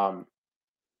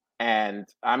 And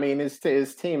I mean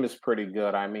his team is pretty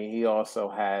good. I mean he also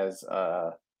has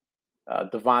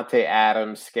Devontae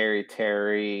Adams, Scary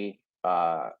Terry,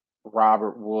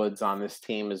 Robert Woods on this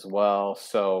team as well.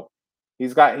 So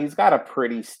he's got a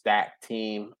pretty stacked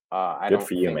team. Good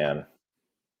for you, man.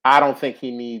 I don't think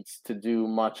he needs to do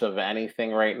much of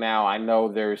anything right now. I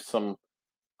know there's some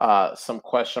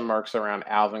question marks around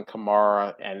Alvin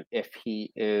Kamara and if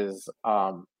he's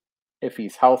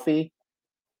healthy,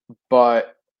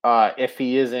 but if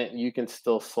he isn't, you can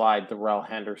still slide Darrell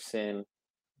Henderson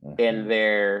in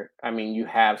there. I mean, you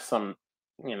have some,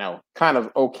 kind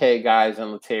of okay guys in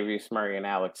Latavius Murray and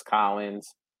Alex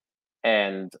Collins.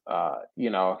 And,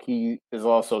 he is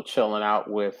also chilling out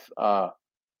with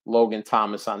Logan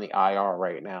Thomas on the IR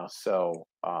right now. So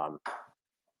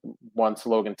once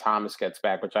Logan Thomas gets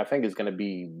back, which I think is going to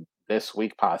be this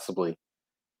week possibly,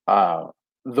 the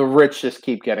rich just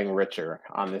keep getting richer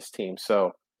on this team.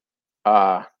 So,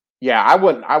 yeah, I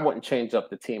wouldn't change up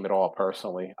the team at all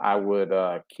personally. I would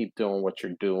keep doing what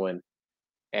you're doing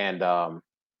and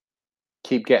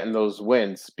keep getting those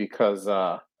wins because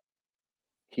I'm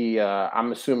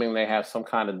assuming they have some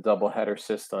kind of doubleheader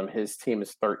system. His team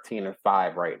is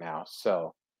 13-5 right now.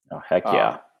 So heck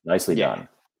yeah. Nicely done.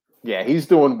 Yeah, he's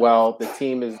doing well. The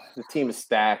team is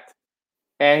stacked.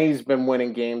 And he's been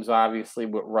winning games obviously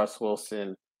with Russ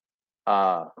Wilson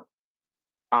on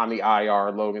the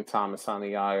IR, Logan Thomas on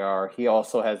the IR. He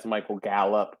also has Michael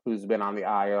Gallup, who's been on the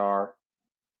IR.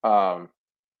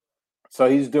 So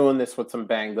he's doing this with some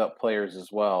banged up players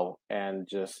as well and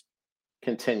just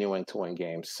continuing to win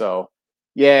games. So,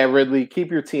 yeah, Ridley,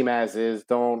 keep your team as is.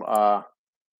 Don't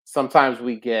sometimes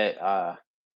we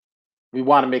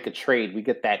want to make a trade. We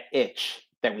get that itch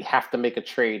that we have to make a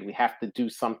trade. We have to do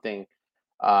something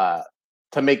to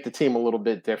make the team a little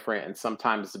bit different. And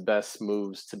sometimes the best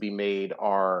moves to be made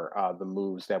are the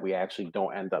moves that we actually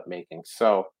don't end up making.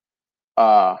 So,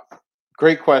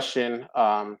 great question.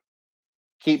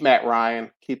 Keep Matt Ryan,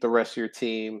 keep the rest of your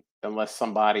team, unless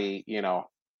somebody,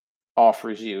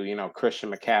 offers you,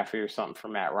 Christian McCaffrey or something for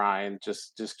Matt Ryan.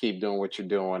 Just keep doing what you're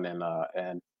doing and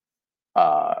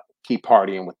keep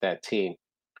partying with that team.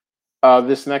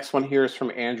 This next one here is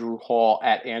from Andrew Hall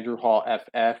at Andrew Hall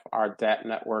FF, our DAT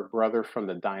Network brother from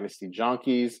the Dynasty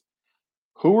Junkies.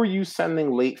 Who are you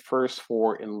sending late first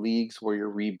for in leagues where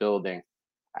you're rebuilding?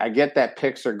 I get that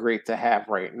picks are great to have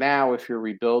right now if you're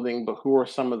rebuilding, but who are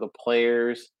some of the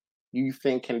players you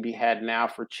think can be had now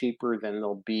for cheaper than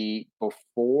they'll be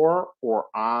before or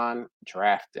on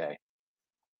draft day?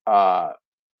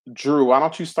 Drew, why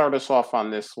don't you start us off on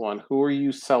this one? Who are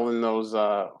you selling those?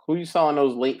 Who are you selling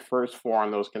those late first for on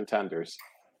those contenders?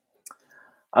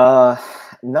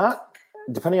 Not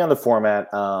depending on the format.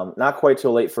 Not quite to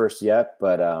a late first yet,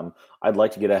 but I'd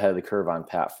like to get ahead of the curve on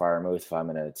Pat Freiermuth if I'm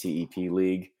in a TEP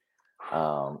league.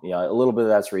 A little bit of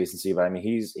that's recency, but I mean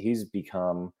he's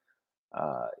become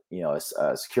a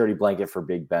security blanket for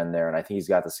Big Ben there, and I think he's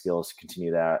got the skills to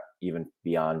continue that even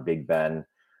beyond Big Ben.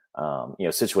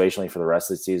 Situationally for the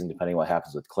rest of the season, depending on what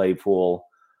happens with Claypool,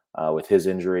 with his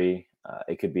injury,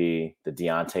 it could be the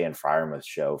Deontay and Freiermuth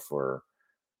show for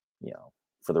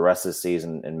the rest of the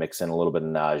season and mix in a little bit of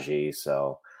Najee.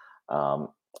 So,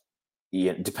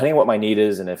 depending on what my need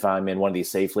is, and if I'm in one of these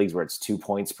safe leagues where it's 2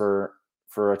 points for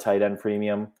a tight end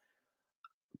premium,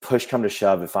 push come to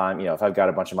shove, if I've got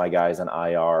a bunch of my guys on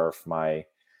IR, if my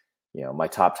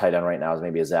top tight end right now is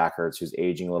maybe a Zach Ertz who's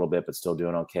aging a little bit but still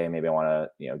doing okay. Maybe I want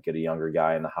to get a younger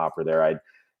guy in the hopper there.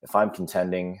 If I'm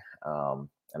contending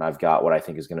and I've got what I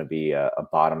think is going to be a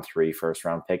bottom 3 first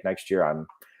round pick next year,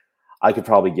 I could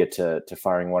probably get to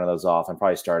firing one of those off. I'm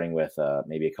probably starting with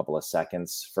maybe a couple of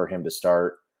seconds for him to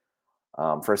start.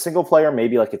 For a single player,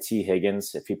 maybe like a T.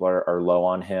 Higgins, if people are low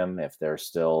on him, if they're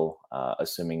still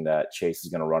assuming that Chase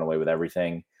is going to run away with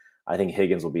everything, I think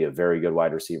Higgins will be a very good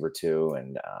wide receiver too.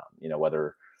 And,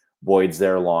 whether Boyd's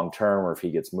there long term or if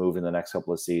he gets moved in the next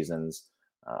couple of seasons,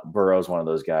 Burrow's one of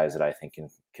those guys that I think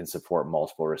can support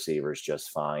multiple receivers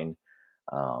just fine.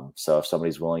 So if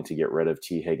somebody's willing to get rid of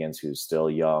T. Higgins, who's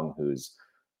still young, who's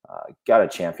got a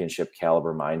championship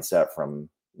caliber mindset from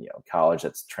college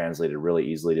that's translated really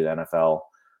easily to the NFL,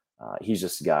 he's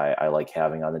just a guy I like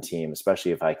having on the team,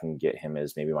 especially if I can get him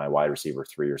as maybe my wide receiver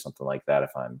 3 or something like that.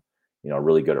 If I'm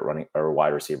really good at running or a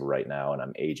wide receiver right now and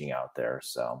I'm aging out there.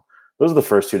 So those are the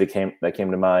first 2 that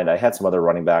came to mind. I had some other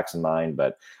running backs in mind,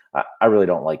 but I really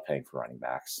don't like paying for running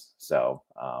backs. So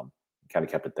kind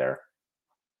of kept it there.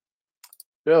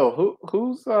 Bill,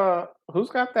 who's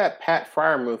got that Pat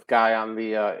Freiermuth guy on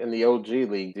the in the OG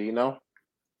league? Do you know?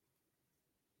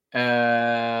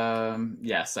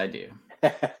 Yes, I do.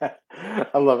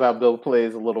 I love how Bill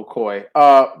plays a little coy.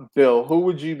 Bill, who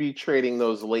would you be trading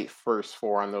those late first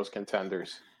for on those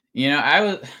contenders?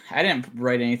 I didn't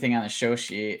write anything on the show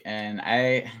sheet, and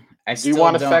I do you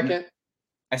want a second?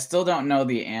 I still don't know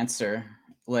the answer.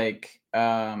 Like,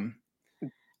 I've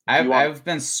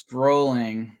been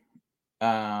scrolling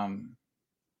up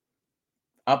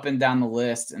and down the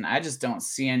list, and I just don't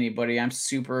see anybody I'm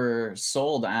super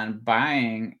sold on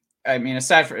buying. I mean,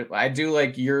 aside from, I do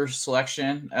like your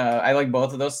selection. I like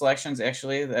both of those selections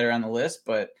actually that are on the list,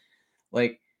 but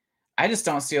like, I just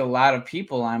don't see a lot of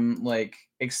people I'm like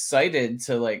excited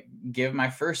to like give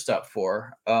my first up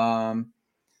for. And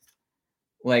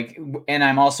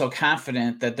I'm also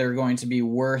confident that they're going to be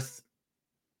worth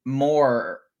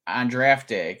more on draft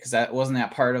day, because that wasn't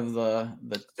that part of the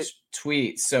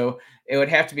tweet. So it would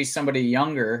have to be somebody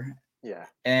younger,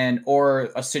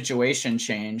 or a situation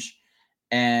change.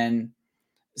 And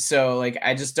so like,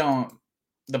 I just don't,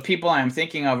 the people I'm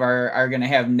thinking of are going to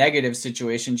have negative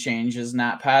situation changes,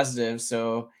 not positive.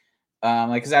 So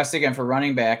because I was thinking for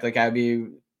running back, like I'd be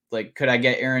like, could I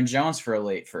get Aaron Jones for a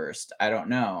late first? I don't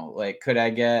know. Like,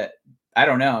 I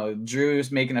don't know. Drew's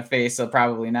making a face, so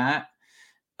probably not.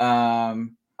 I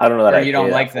don't know that you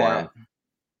don't like that.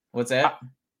 What's that?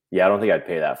 Yeah, I don't think I'd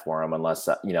pay that for him unless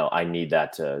I need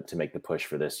that to make the push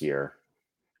for this year.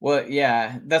 Well,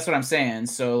 yeah, that's what I'm saying.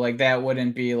 So like that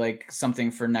wouldn't be like something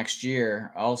for next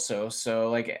year also. So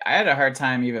like I had a hard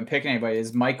time even picking anybody.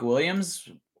 Is Mike Williams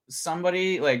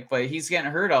somebody like, but he's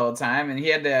getting hurt all the time, and he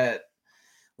had to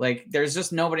like, there's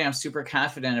just nobody I'm super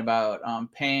confident about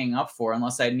paying up for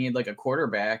unless I need like a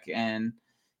quarterback and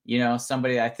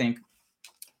somebody I think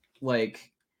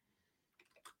like,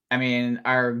 I mean,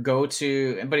 our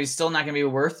go-to, but he's still not going to be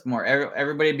worth more.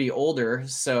 Everybody be older.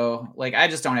 So like, I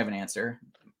just don't have an answer.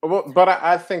 Well, but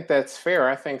I think that's fair.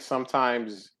 I think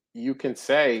sometimes you can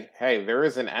say, hey, there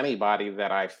isn't anybody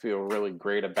that I feel really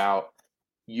great about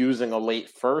using a late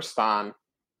first on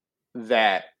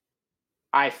that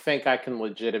I think I can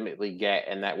legitimately get,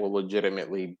 and that will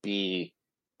legitimately be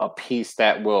a piece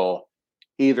that will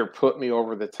either put me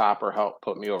over the top or help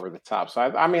put me over the top. So,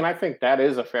 I mean, I think that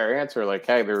is a fair answer. Like,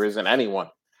 hey, there isn't anyone.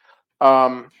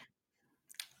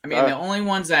 I mean, the only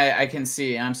ones I can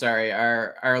see, I'm sorry,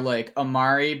 are like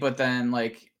Amari, but then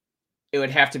like it would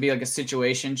have to be like a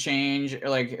situation change. Or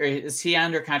like, is he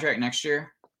under contract next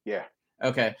year? Yeah.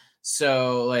 Okay.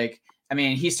 So like, I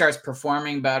mean, he starts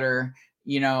performing better,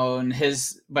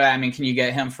 but I mean, can you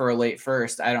get him for a late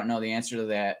first? I don't know the answer to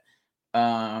that.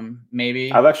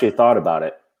 Maybe. I've actually thought about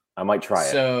it. I might try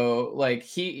it. So like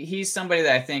he's somebody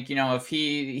that I think, if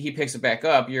he picks it back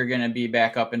up, you're gonna be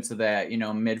back up into that,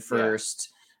 mid first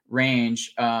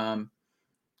range.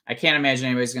 I can't imagine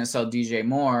anybody's gonna sell DJ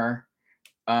Moore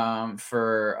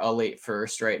for a late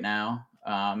first right now.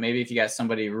 Maybe if you got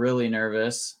somebody really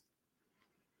nervous.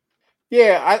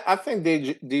 Yeah, I think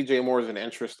DJ Moore is an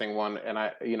interesting one, and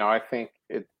I think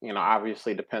it,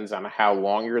 obviously depends on how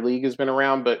long your league has been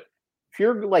around. But if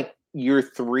you're like year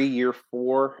 3, year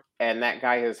 4, and that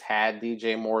guy has had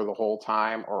DJ Moore the whole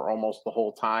time or almost the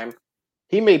whole time,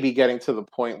 he may be getting to the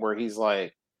point where he's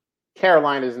like,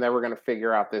 Carolina's never going to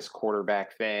figure out this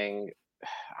quarterback thing.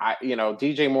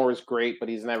 DJ Moore is great, but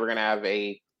he's never going to have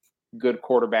a good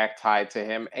quarterback tied to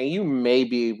him, and you may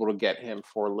be able to get him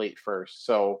for late first.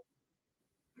 So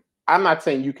I'm not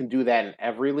saying you can do that in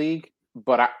every league,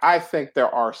 but I think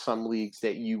there are some leagues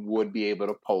that you would be able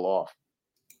to pull off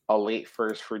a late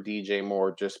first for DJ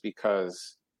Moore just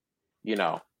because, you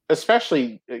know,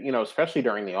 especially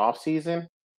during the off season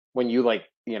when you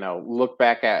look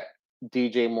back at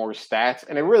DJ Moore's stats,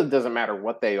 and it really doesn't matter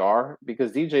what they are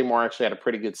because DJ Moore actually had a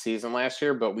pretty good season last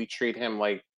year, but we treat him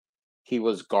like he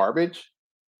was garbage.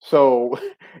 So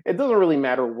it doesn't really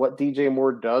matter what DJ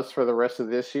Moore does for the rest of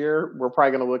this year. We're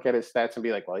probably going to look at his stats and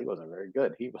be like, "Well, he wasn't very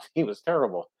good. He was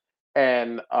terrible."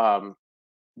 And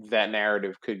that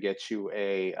narrative could get you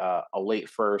a late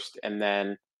first, and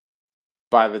then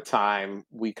by the time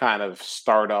we kind of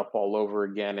start up all over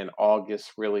again in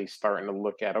August, really starting to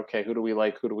look at, okay, who do we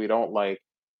like, who do we don't like?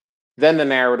 Then the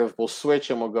narrative will switch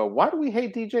and we'll go, why do we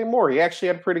hate DJ Moore? He actually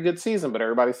had a pretty good season, but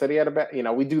everybody said he had a bad,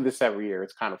 we do this every year.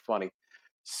 It's kind of funny.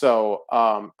 So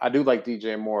I do like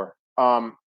DJ Moore.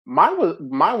 Mine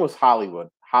was Hollywood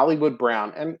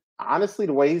Brown. And honestly,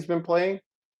 the way he's been playing,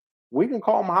 we can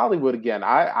call him Hollywood again.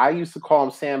 I used to call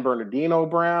him San Bernardino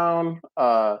Brown.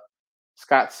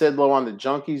 Scott Sidlow on the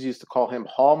Junkies used to call him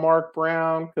Hallmark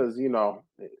Brown because, it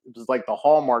was like the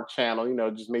Hallmark channel,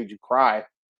 it just made you cry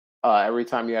every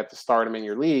time you had to start him in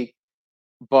your league.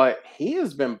 But he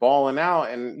has been balling out.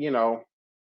 And,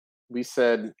 we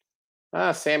said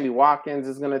Sammy Watkins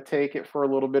is going to take it for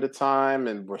a little bit of time.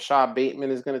 And Rashad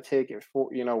Bateman is going to take it for,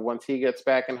 once he gets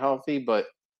back and healthy. But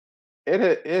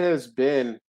it has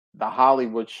been the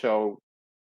Hollywood show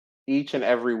each and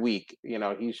every week.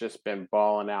 He's just been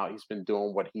balling out. He's been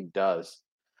doing what he does.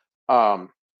 But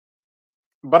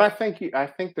I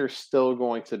think there's still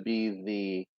going to be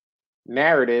the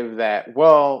narrative that,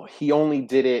 well, he only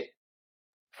did it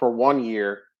for 1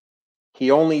 year.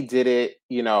 He only did it,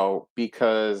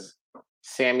 because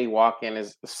Sammy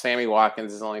Watkins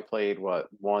has only played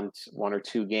one or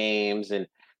two games, and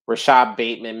Rashad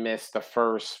Bateman missed the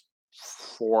first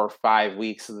 4 or 5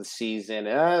 weeks of the season.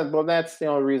 Well, that's the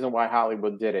only reason why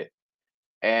Hollywood did it.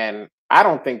 And I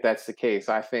don't think that's the case.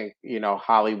 I think,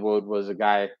 Hollywood was a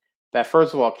guy that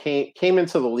first of all came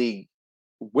into the league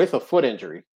with a foot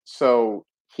injury. So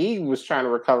he was trying to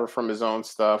recover from his own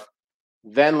stuff,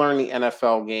 then learn the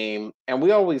NFL game. And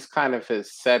we always kind of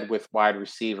has said with wide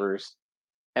receivers,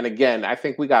 and again, I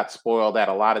think we got spoiled at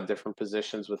a lot of different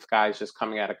positions with guys just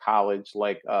coming out of college,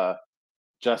 like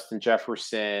Justin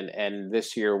Jefferson, and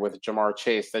this year with Jamar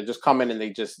Chase, they just come in and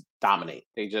they just dominate.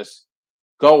 They just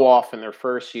go off in their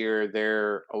first year.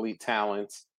 They're elite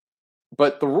talents.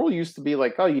 But the rule used to be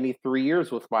like, oh, you need 3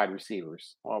 years with wide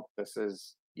receivers. Well, this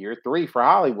is year 3 for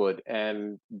Hollywood,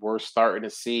 and we're starting to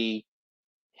see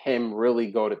him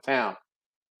really go to town.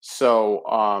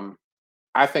 So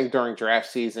I think during draft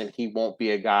season, he won't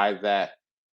be a guy that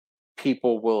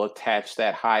people will attach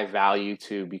that high value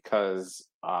to because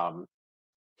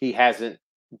he hasn't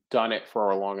done it for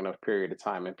a long enough period of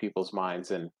time in people's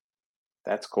minds. And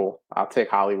that's cool. I'll take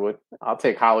Hollywood. I'll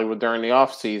take Hollywood during the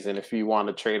off season if you want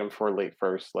to trade him for a late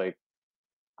first. Like,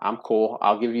 I'm cool.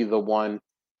 I'll give you the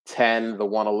 110, the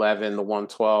 111, the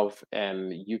 112,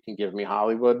 and you can give me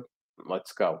Hollywood.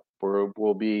 Let's go.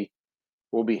 We'll be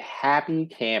happy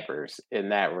campers in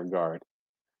that regard.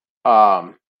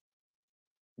 But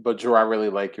Drew, I really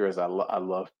like yours. I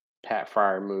love Pat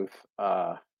Fryermuth,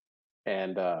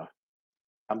 and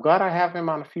I'm glad I have him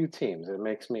on a few teams. It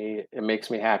makes me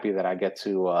happy that I get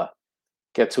to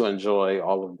enjoy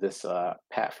all of this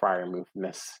Pat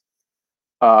Fryermuth-ness.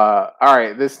 All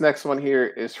right, this next one here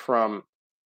is from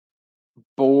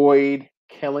Boyd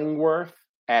Killingworth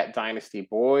at Dynasty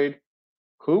Boyd.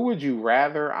 Who would you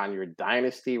rather on your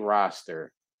Dynasty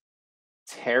roster?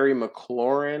 Terry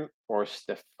McLaurin or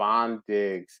Stephon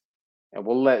Diggs? And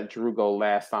we'll let Drew go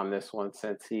last on this one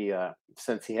since he has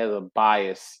a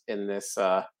bias in this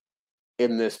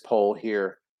poll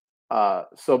here.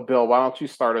 So Bill, why don't you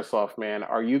start us off, man?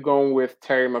 Are you going with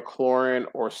Terry McLaurin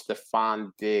or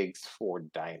Stephon Diggs for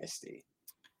Dynasty?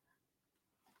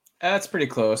 That's pretty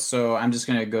close. So I'm just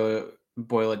gonna go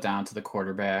boil it down to the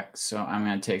quarterback. So I'm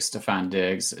gonna take Stephon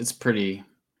Diggs. It's pretty.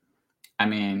 I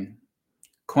mean,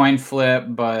 coin flip,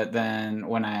 but then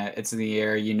when it's in the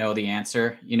air, you know the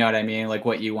answer. You know what I mean? Like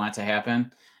what you want to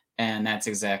happen, and that's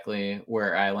exactly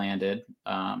where I landed.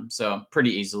 So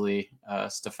pretty easily,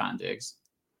 Stephon Diggs.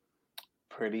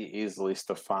 Pretty easily,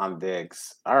 Stephon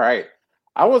Diggs. All right.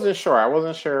 I wasn't sure. I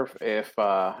wasn't sure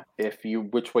if you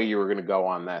which way you were gonna go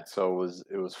on that. So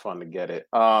it was fun to get it.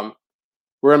 We're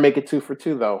gonna make it 2 for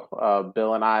 2 though.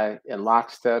 Bill and I in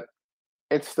lockstep.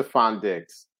 It's Stephon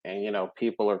Diggs, and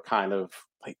people are kind of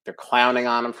like they're clowning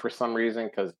on him for some reason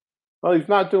because well he's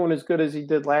not doing as good as he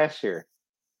did last year.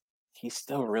 He's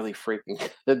still really freaking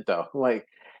good though. Like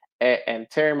and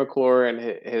Terry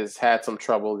McLaurin has had some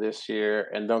trouble this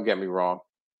year. And don't get me wrong,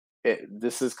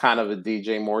 this is kind of a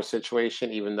DJ Moore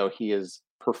situation, even though he has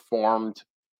performed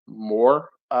more,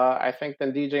 I think,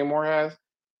 than DJ Moore has.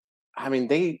 I mean,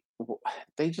 they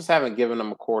just haven't given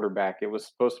him a quarterback. It was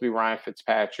supposed to be Ryan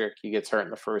Fitzpatrick. He gets hurt in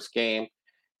the first game,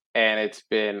 and it's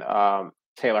been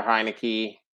Taylor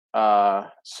Heineke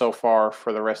so far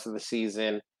for the rest of the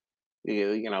season.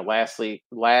 Last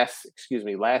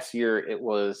year it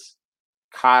was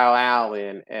Kyle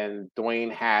Allen and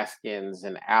Dwayne Haskins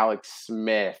and Alex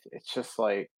Smith. It's just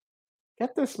like,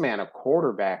 get this man a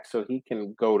quarterback so he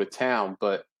can go to town.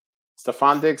 But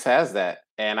Stephon Diggs has that,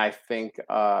 and I think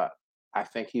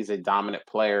he's a dominant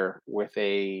player with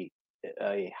a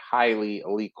highly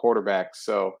elite quarterback.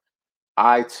 So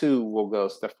I too will go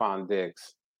Stephon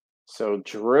Diggs. So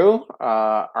Drew,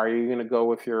 are you going to go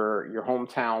with your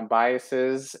hometown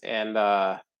biases and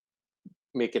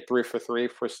make it 3 for 3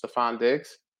 for Stephon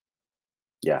Diggs?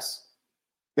 Yes.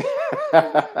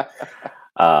 Yeah,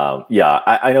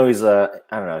 I know he's I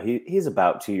don't know, he's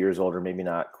about 2 years older, maybe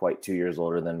not quite 2 years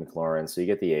older than McLaurin, so you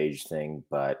get the age thing,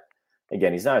 but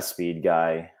again, he's not a speed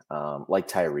guy like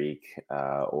Tyreek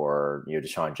or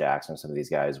Deshaun Jackson, some of these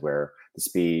guys where the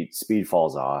speed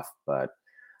falls off. But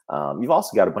you've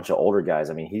also got a bunch of older guys.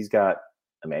 I mean, he's got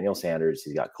Emmanuel Sanders,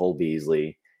 he's got Cole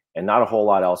Beasley, and not a whole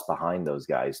lot else behind those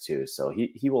guys too. So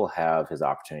he will have his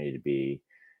opportunity to be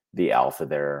the alpha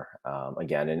there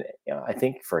again. And I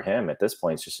think for him at this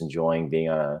point, it's just enjoying being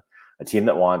on a team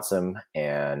that wants him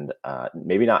and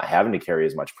maybe not having to carry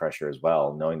as much pressure as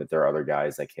well, knowing that there are other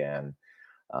guys that can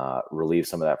relieve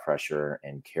some of that pressure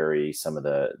and carry some of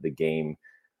the game,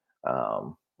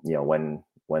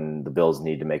 when the Bills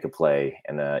need to make a play.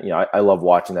 And, I love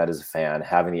watching that as a fan,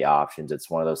 having the options. It's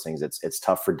one of those things it's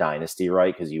tough for dynasty,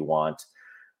 right? Because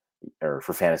or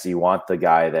for fantasy, you want the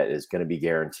guy that is going to be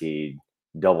guaranteed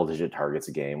double-digit targets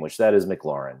a game, which that is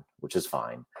McLaurin, which is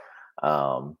fine.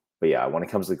 But yeah, when it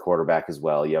comes to the quarterback as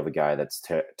well, you have a guy that's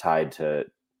tied to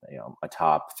a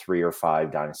top 3 or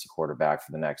 5 dynasty quarterback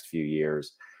for the next few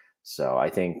years. So I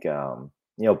think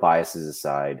biases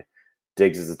aside,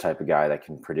 Diggs is the type of guy that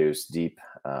can produce deep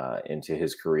into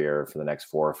his career for the next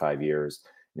 4 or 5 years,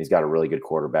 and he's got a really good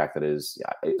quarterback that is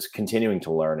continuing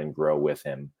to learn and grow with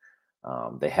him.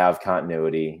 They have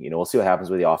continuity. We'll see what happens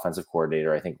with the offensive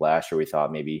coordinator. I think last year we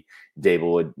thought maybe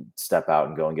Dable would step out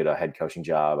and go and get a head coaching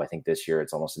job. I think this year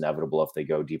it's almost inevitable if they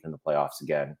go deep in the playoffs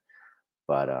again.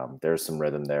 But there's some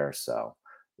rhythm there. So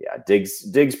yeah,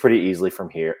 Diggs pretty easily for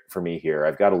me here.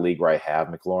 I've got a league where I have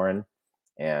McLaurin,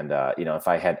 and if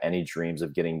I had any dreams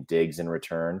of getting Diggs in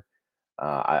return,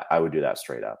 I would do that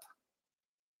straight up.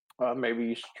 Maybe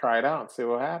you should try it out and see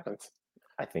what happens.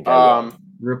 I think I will.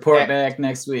 Report back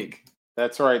next week.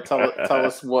 That's right. Tell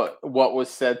us what was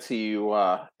said to you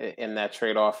in that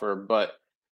trade offer. But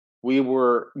we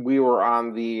were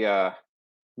on the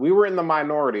we were in the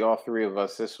minority, all three of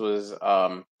us. This was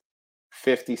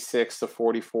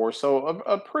 56-44, so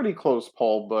a pretty close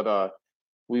poll. But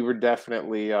we were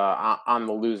definitely on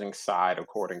the losing side,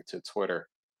 according to Twitter.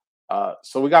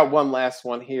 So we got one last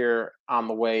one here on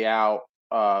the way out.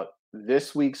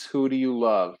 This week's Who Do You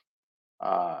Love?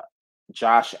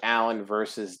 Josh Allen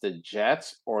versus the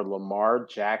Jets or Lamar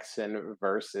Jackson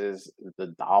versus the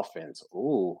Dolphins?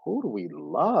 Ooh, who do we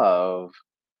love?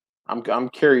 I'm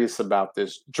curious about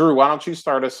this. Drew, why don't you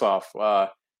start us off?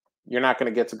 You're not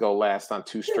going to get to go last on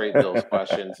 2 straight Bills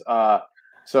questions.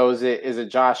 So is it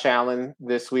Josh Allen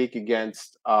this week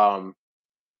against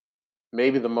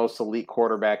maybe the most elite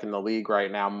quarterback in the league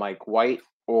right now, Mike White,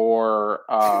 or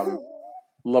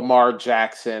Lamar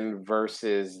Jackson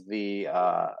versus the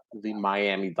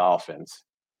Miami Dolphins?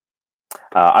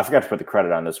 I forgot to put the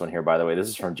credit on this one here, by the way. This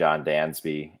is from John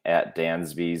Dansby at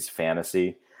Dansby's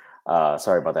Fantasy.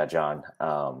 Sorry about that, John.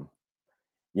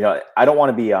 I don't want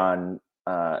to be on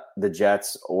the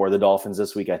Jets or the Dolphins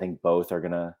this week. I think both are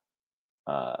going to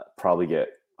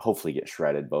hopefully get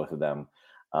shredded, both of them.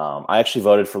 I actually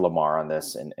voted for Lamar on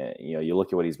this, and you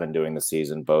look at what he's been doing this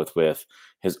season, both with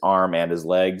his arm and his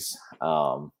legs.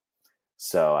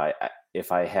 So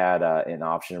if I had an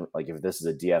option, like if this is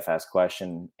a DFS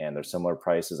question and there's similar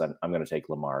prices, I'm going to take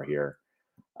Lamar here.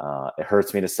 It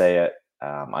hurts me to say it.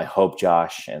 I hope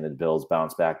Josh and the Bills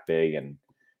bounce back big and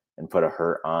put a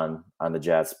hurt on the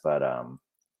Jets, but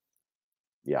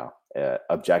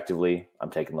objectively, I'm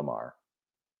taking Lamar.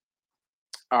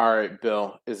 All right,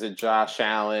 Bill, is it Josh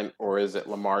Allen or is it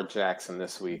Lamar Jackson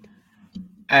this week?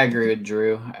 I agree with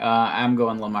Drew. I'm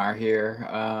going Lamar here.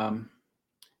 I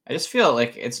just feel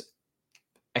like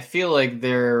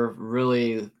they're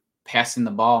really passing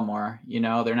the ball more.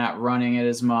 They're not running it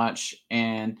as much,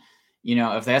 and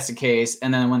if that's the case,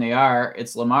 and then when they are,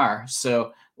 it's Lamar.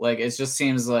 So it just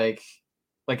seems like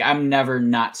I'm never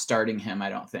not starting him. I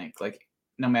don't think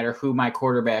no matter who my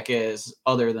quarterback is,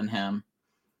 other than him,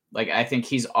 I think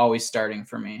he's always starting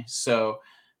for me. So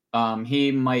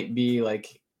he might be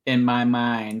in my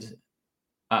mind,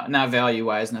 not value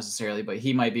wise necessarily, but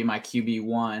he might be my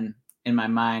QB1 in my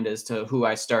mind as to who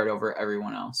I start over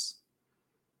everyone else.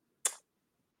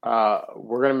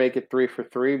 We're going to make it 3 for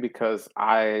 3 because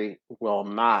I will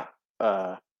not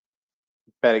bet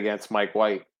against Mike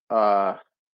White.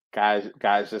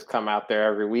 Guys just come out there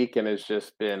every week and it's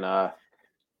just been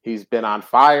he's been on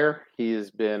fire. He has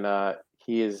been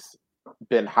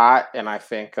hot, and I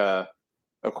think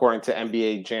according to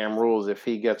NBA Jam rules, if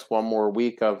he gets one more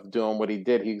week of doing what he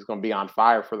did, he's going to be on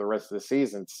fire for the rest of the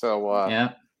season.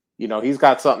 So he's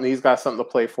got something to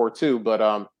play for too.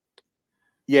 But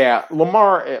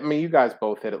Lamar, I mean, you guys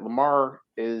both hit it. Lamar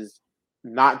is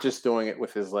not just doing it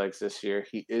with his legs this year.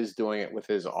 He is doing it with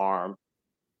his arm.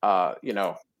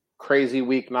 Crazy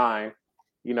week 9.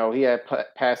 He had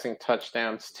passing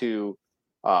touchdowns to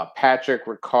Patrick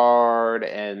Ricard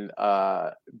and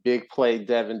big play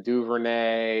Devin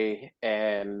Duvernay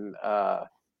and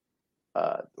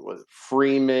was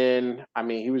Freeman. I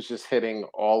mean, he was just hitting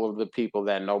all of the people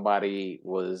that nobody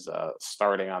was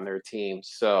starting on their team.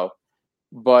 So,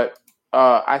 but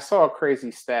I saw a crazy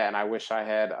stat, and I wish I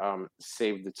had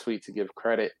saved the tweet to give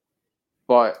credit.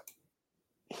 But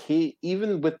he,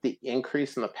 even with the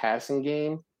increase in the passing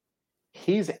game,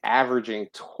 he's averaging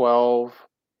 12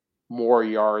 more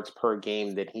yards per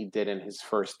game than he did in his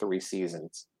first 3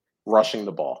 seasons rushing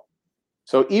the ball.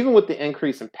 So even with the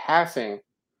increase in passing,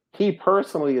 he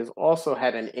personally has also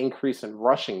had an increase in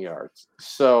rushing yards.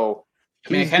 So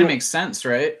I mean, it kind of makes sense,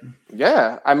 right?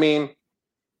 Yeah. I mean,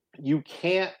 you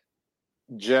can't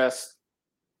just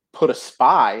put a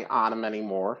spy on him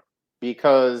anymore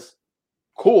because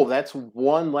that's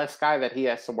one less guy that he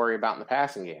has to worry about in the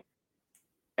passing game.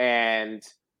 And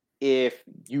if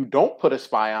you don't put a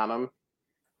spy on him,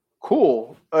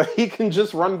 he can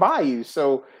just run by you.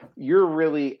 So you're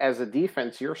really, as a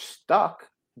defense, you're stuck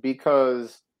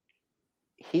because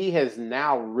he has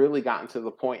now really gotten to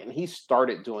the point, and he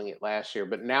started doing it last year,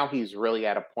 but now he's really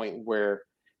at a point where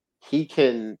he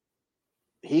can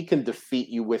defeat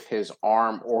you with his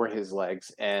arm or his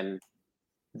legs. And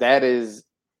that is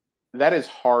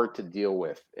hard to deal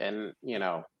with. And,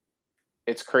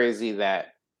 it's crazy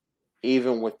that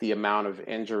even with the amount of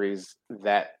injuries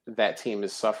that team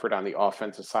has suffered on the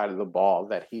offensive side of the ball,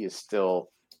 that he is still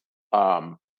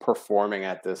performing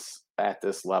at this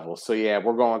level. So yeah,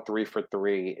 we're going 3 for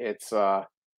 3. It's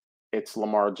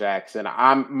Lamar Jackson.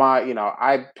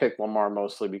 I pick Lamar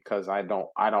mostly because I don't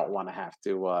want to have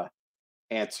to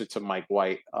answer to Mike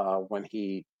White when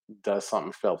he does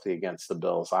something filthy against the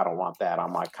Bills. I don't want that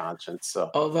on my conscience.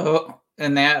 So although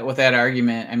with that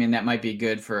argument, I mean, that might be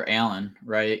good for Allen,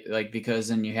 right? Because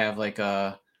then you have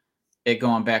it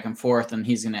going back and forth, and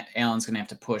Allen's gonna have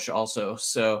to push also.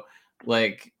 So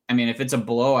I mean, if it's a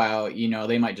blowout,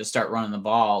 they might just start running the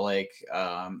ball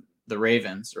the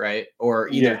Ravens, right? Or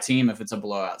either team if it's a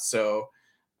blowout. So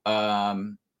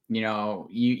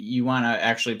you want to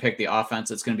actually pick the offense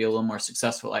that's going to be a little more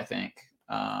successful, I think,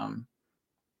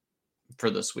 for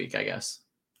this week, I guess.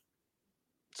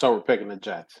 So we're picking the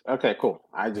Jets. Okay, cool.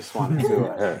 I just wanted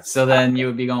to. So then you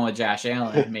would be going with Josh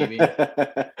Allen, maybe.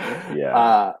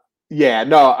 Yeah.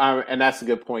 And that's a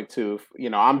good point too.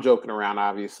 I'm joking around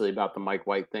obviously about the Mike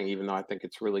White thing, even though I think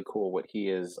it's really cool what he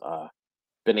has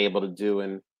been able to do.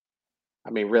 And I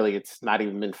mean, really, it's not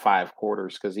even been 5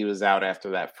 quarters because he was out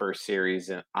after that first series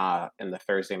in the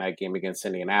Thursday night game against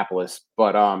Indianapolis.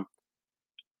 But I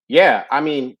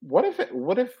mean, what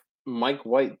if Mike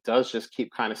White does just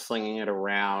keep kind of slinging it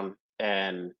around,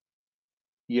 and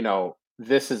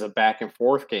this is a back and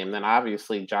forth game, then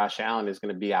obviously Josh Allen is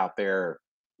going to be out there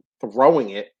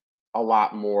throwing it a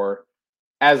lot more,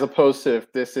 as opposed to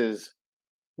if this is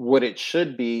what it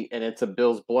should be and it's a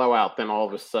Bills blowout, then all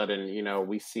of a sudden,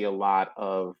 we see a lot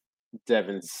of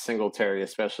Devin Singletary,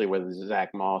 especially with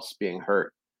Zach Moss being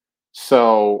hurt.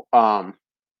 So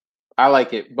I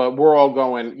like it, but we're all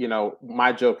going,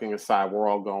 my joking aside, we're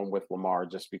all going with Lamar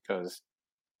just because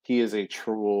he is let's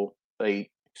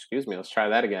try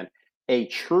that again. A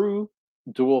true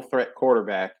dual threat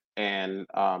quarterback. And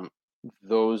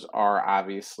those are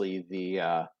obviously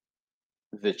the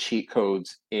cheat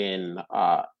codes in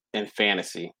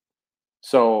fantasy.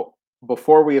 So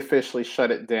before we officially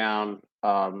shut it down,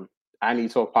 I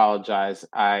need to apologize.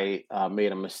 I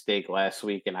made a mistake last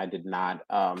week, and I did not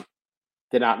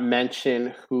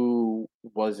mention who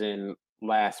was in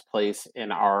last place in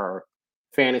our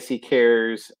Fantasy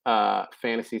Cares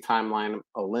Fantasy Timeline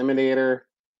Eliminator.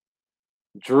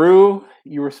 Drew,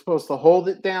 you were supposed to hold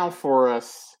it down for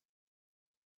us,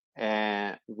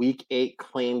 and week 8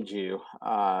 claimed you.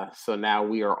 So now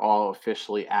we are all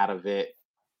officially out of it.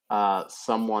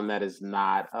 Someone that is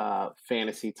not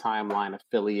Fantasy Timeline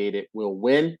affiliated will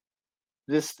win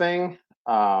this thing.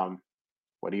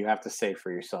 What do you have to say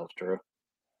for yourself, Drew?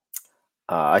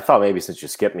 I thought maybe since you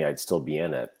skipped me, I'd still be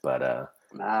in it, but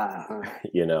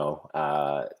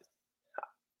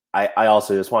I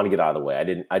also just want to get out of the way.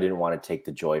 I didn't want to take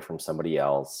the joy from somebody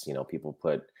else. People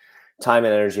put time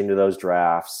and energy into those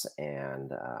drafts,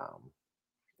 and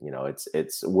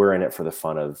it's we're in it for the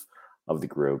fun of the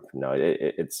group. No,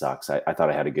 it sucks. I thought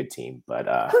I had a good team, but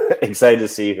excited to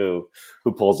see who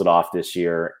pulls it off this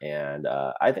year. And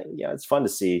I think it's fun to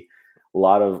see a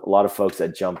lot of folks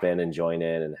that jump in and join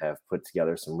in and have put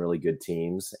together some really good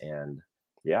teams. And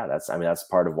that's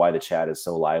part of why the chat is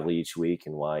so lively each week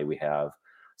and why we have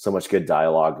so much good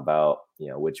dialogue about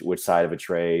which side of a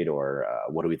trade or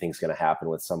what do we think is going to happen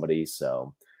with somebody.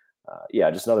 So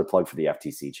just another plug for the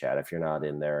FTC chat. If you're not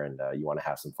in there and you want to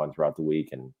have some fun throughout the week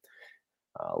and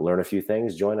learn a few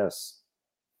things, join us.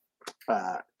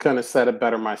 Couldn't have said it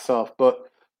better myself, but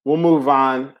we'll move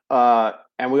on.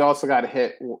 And we also got to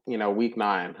hit, week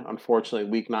 9. Unfortunately,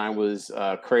 week 9 was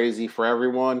crazy for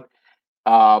everyone.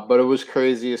 But it was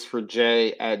craziest for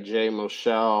Jay at Jay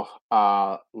Moshel,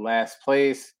 last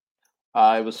place.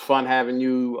 It was fun having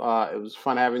you. It was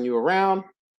fun having you around.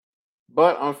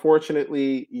 But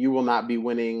unfortunately, you will not be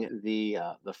winning the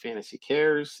Fantasy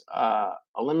Cares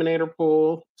Eliminator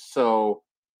pool. So,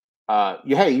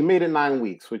 you made it 9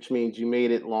 weeks, which means you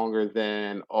made it longer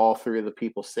than all 3 of the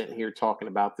people sitting here talking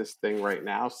about this thing right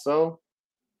now. So,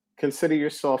 consider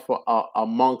yourself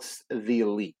amongst the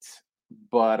elite.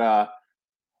 But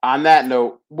on that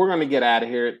note, we're going to get out of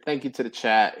here. Thank you to the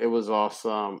chat. It was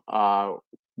awesome.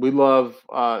 We love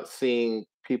seeing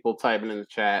people typing in the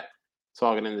chat,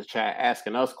 talking in the chat,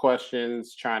 asking us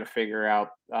questions, trying to figure out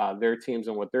their teams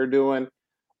and what they're doing.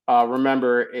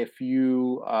 Remember, if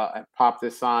you pop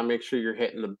this on, make sure you're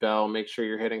hitting the bell. Make sure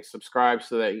you're hitting subscribe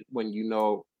so that when you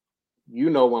know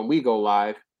when we go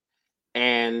live.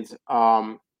 And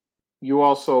you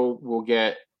also will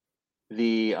get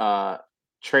the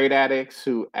trade addicts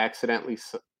who accidentally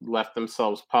left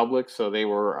themselves public. So they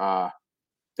were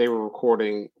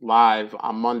recording live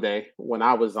on Monday when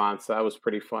I was on. So that was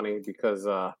pretty funny because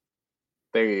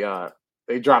they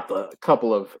dropped a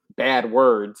couple of bad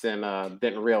words and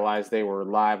didn't realize they were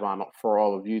live on for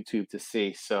all of YouTube to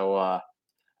see. So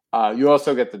you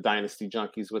also get the Dynasty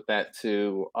Junkies with that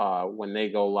too when they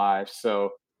go live.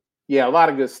 So a lot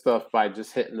of good stuff by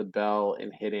just hitting the bell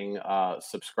and hitting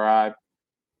subscribe.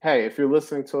 Hey, if you're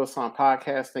listening to us on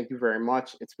podcast, thank you very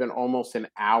much. It's been almost an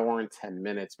hour and 10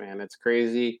 minutes, man. It's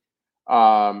crazy.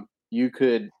 You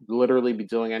could literally be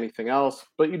doing anything else,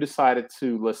 but you decided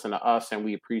to listen to us, and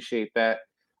we appreciate that.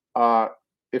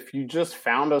 If you just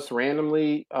found us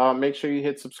randomly, make sure you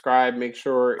hit subscribe. Make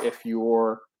sure if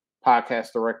your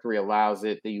podcast directory allows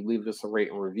it, that you leave us a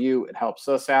rate and review. It helps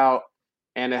us out,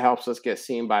 and it helps us get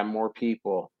seen by more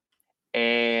people.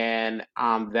 And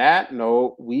on that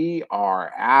note, we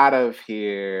are out of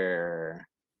here.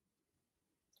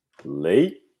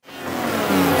 Late.